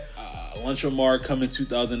find you at. Lunch with Mar coming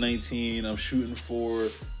 2019. I'm shooting for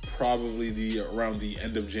probably around the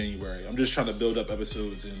end of January. I'm just trying to build up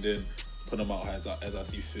episodes and then put them out as I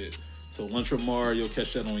see fit. So Lunch with Mar, you'll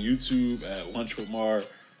catch that on YouTube at Lunch with Mar.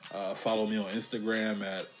 Follow me on Instagram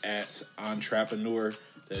at Entrepreneur.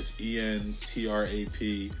 That's ENTRAPRENEUR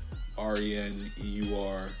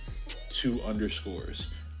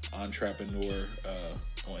 2_. Entrepreneur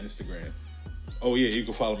on Instagram. Oh yeah, you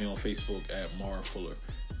can follow me on Facebook at Mar Fuller.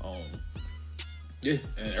 Yeah,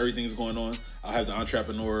 and everything's going on. I have the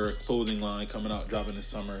Entrepreneur clothing line coming out, dropping this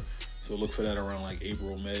summer. So look for that around like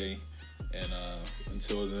April, May. And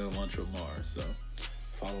until then, Lunch with Mar. So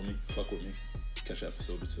follow me, fuck with me. Catch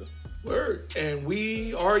episode or 2. Word. And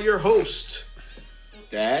we are your host,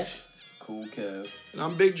 Dash. Cool Kev. and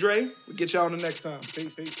I'm Big Dre. We'll get y'all on the next time.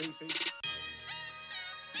 Peace. DJ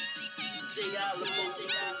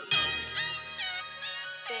Alamo.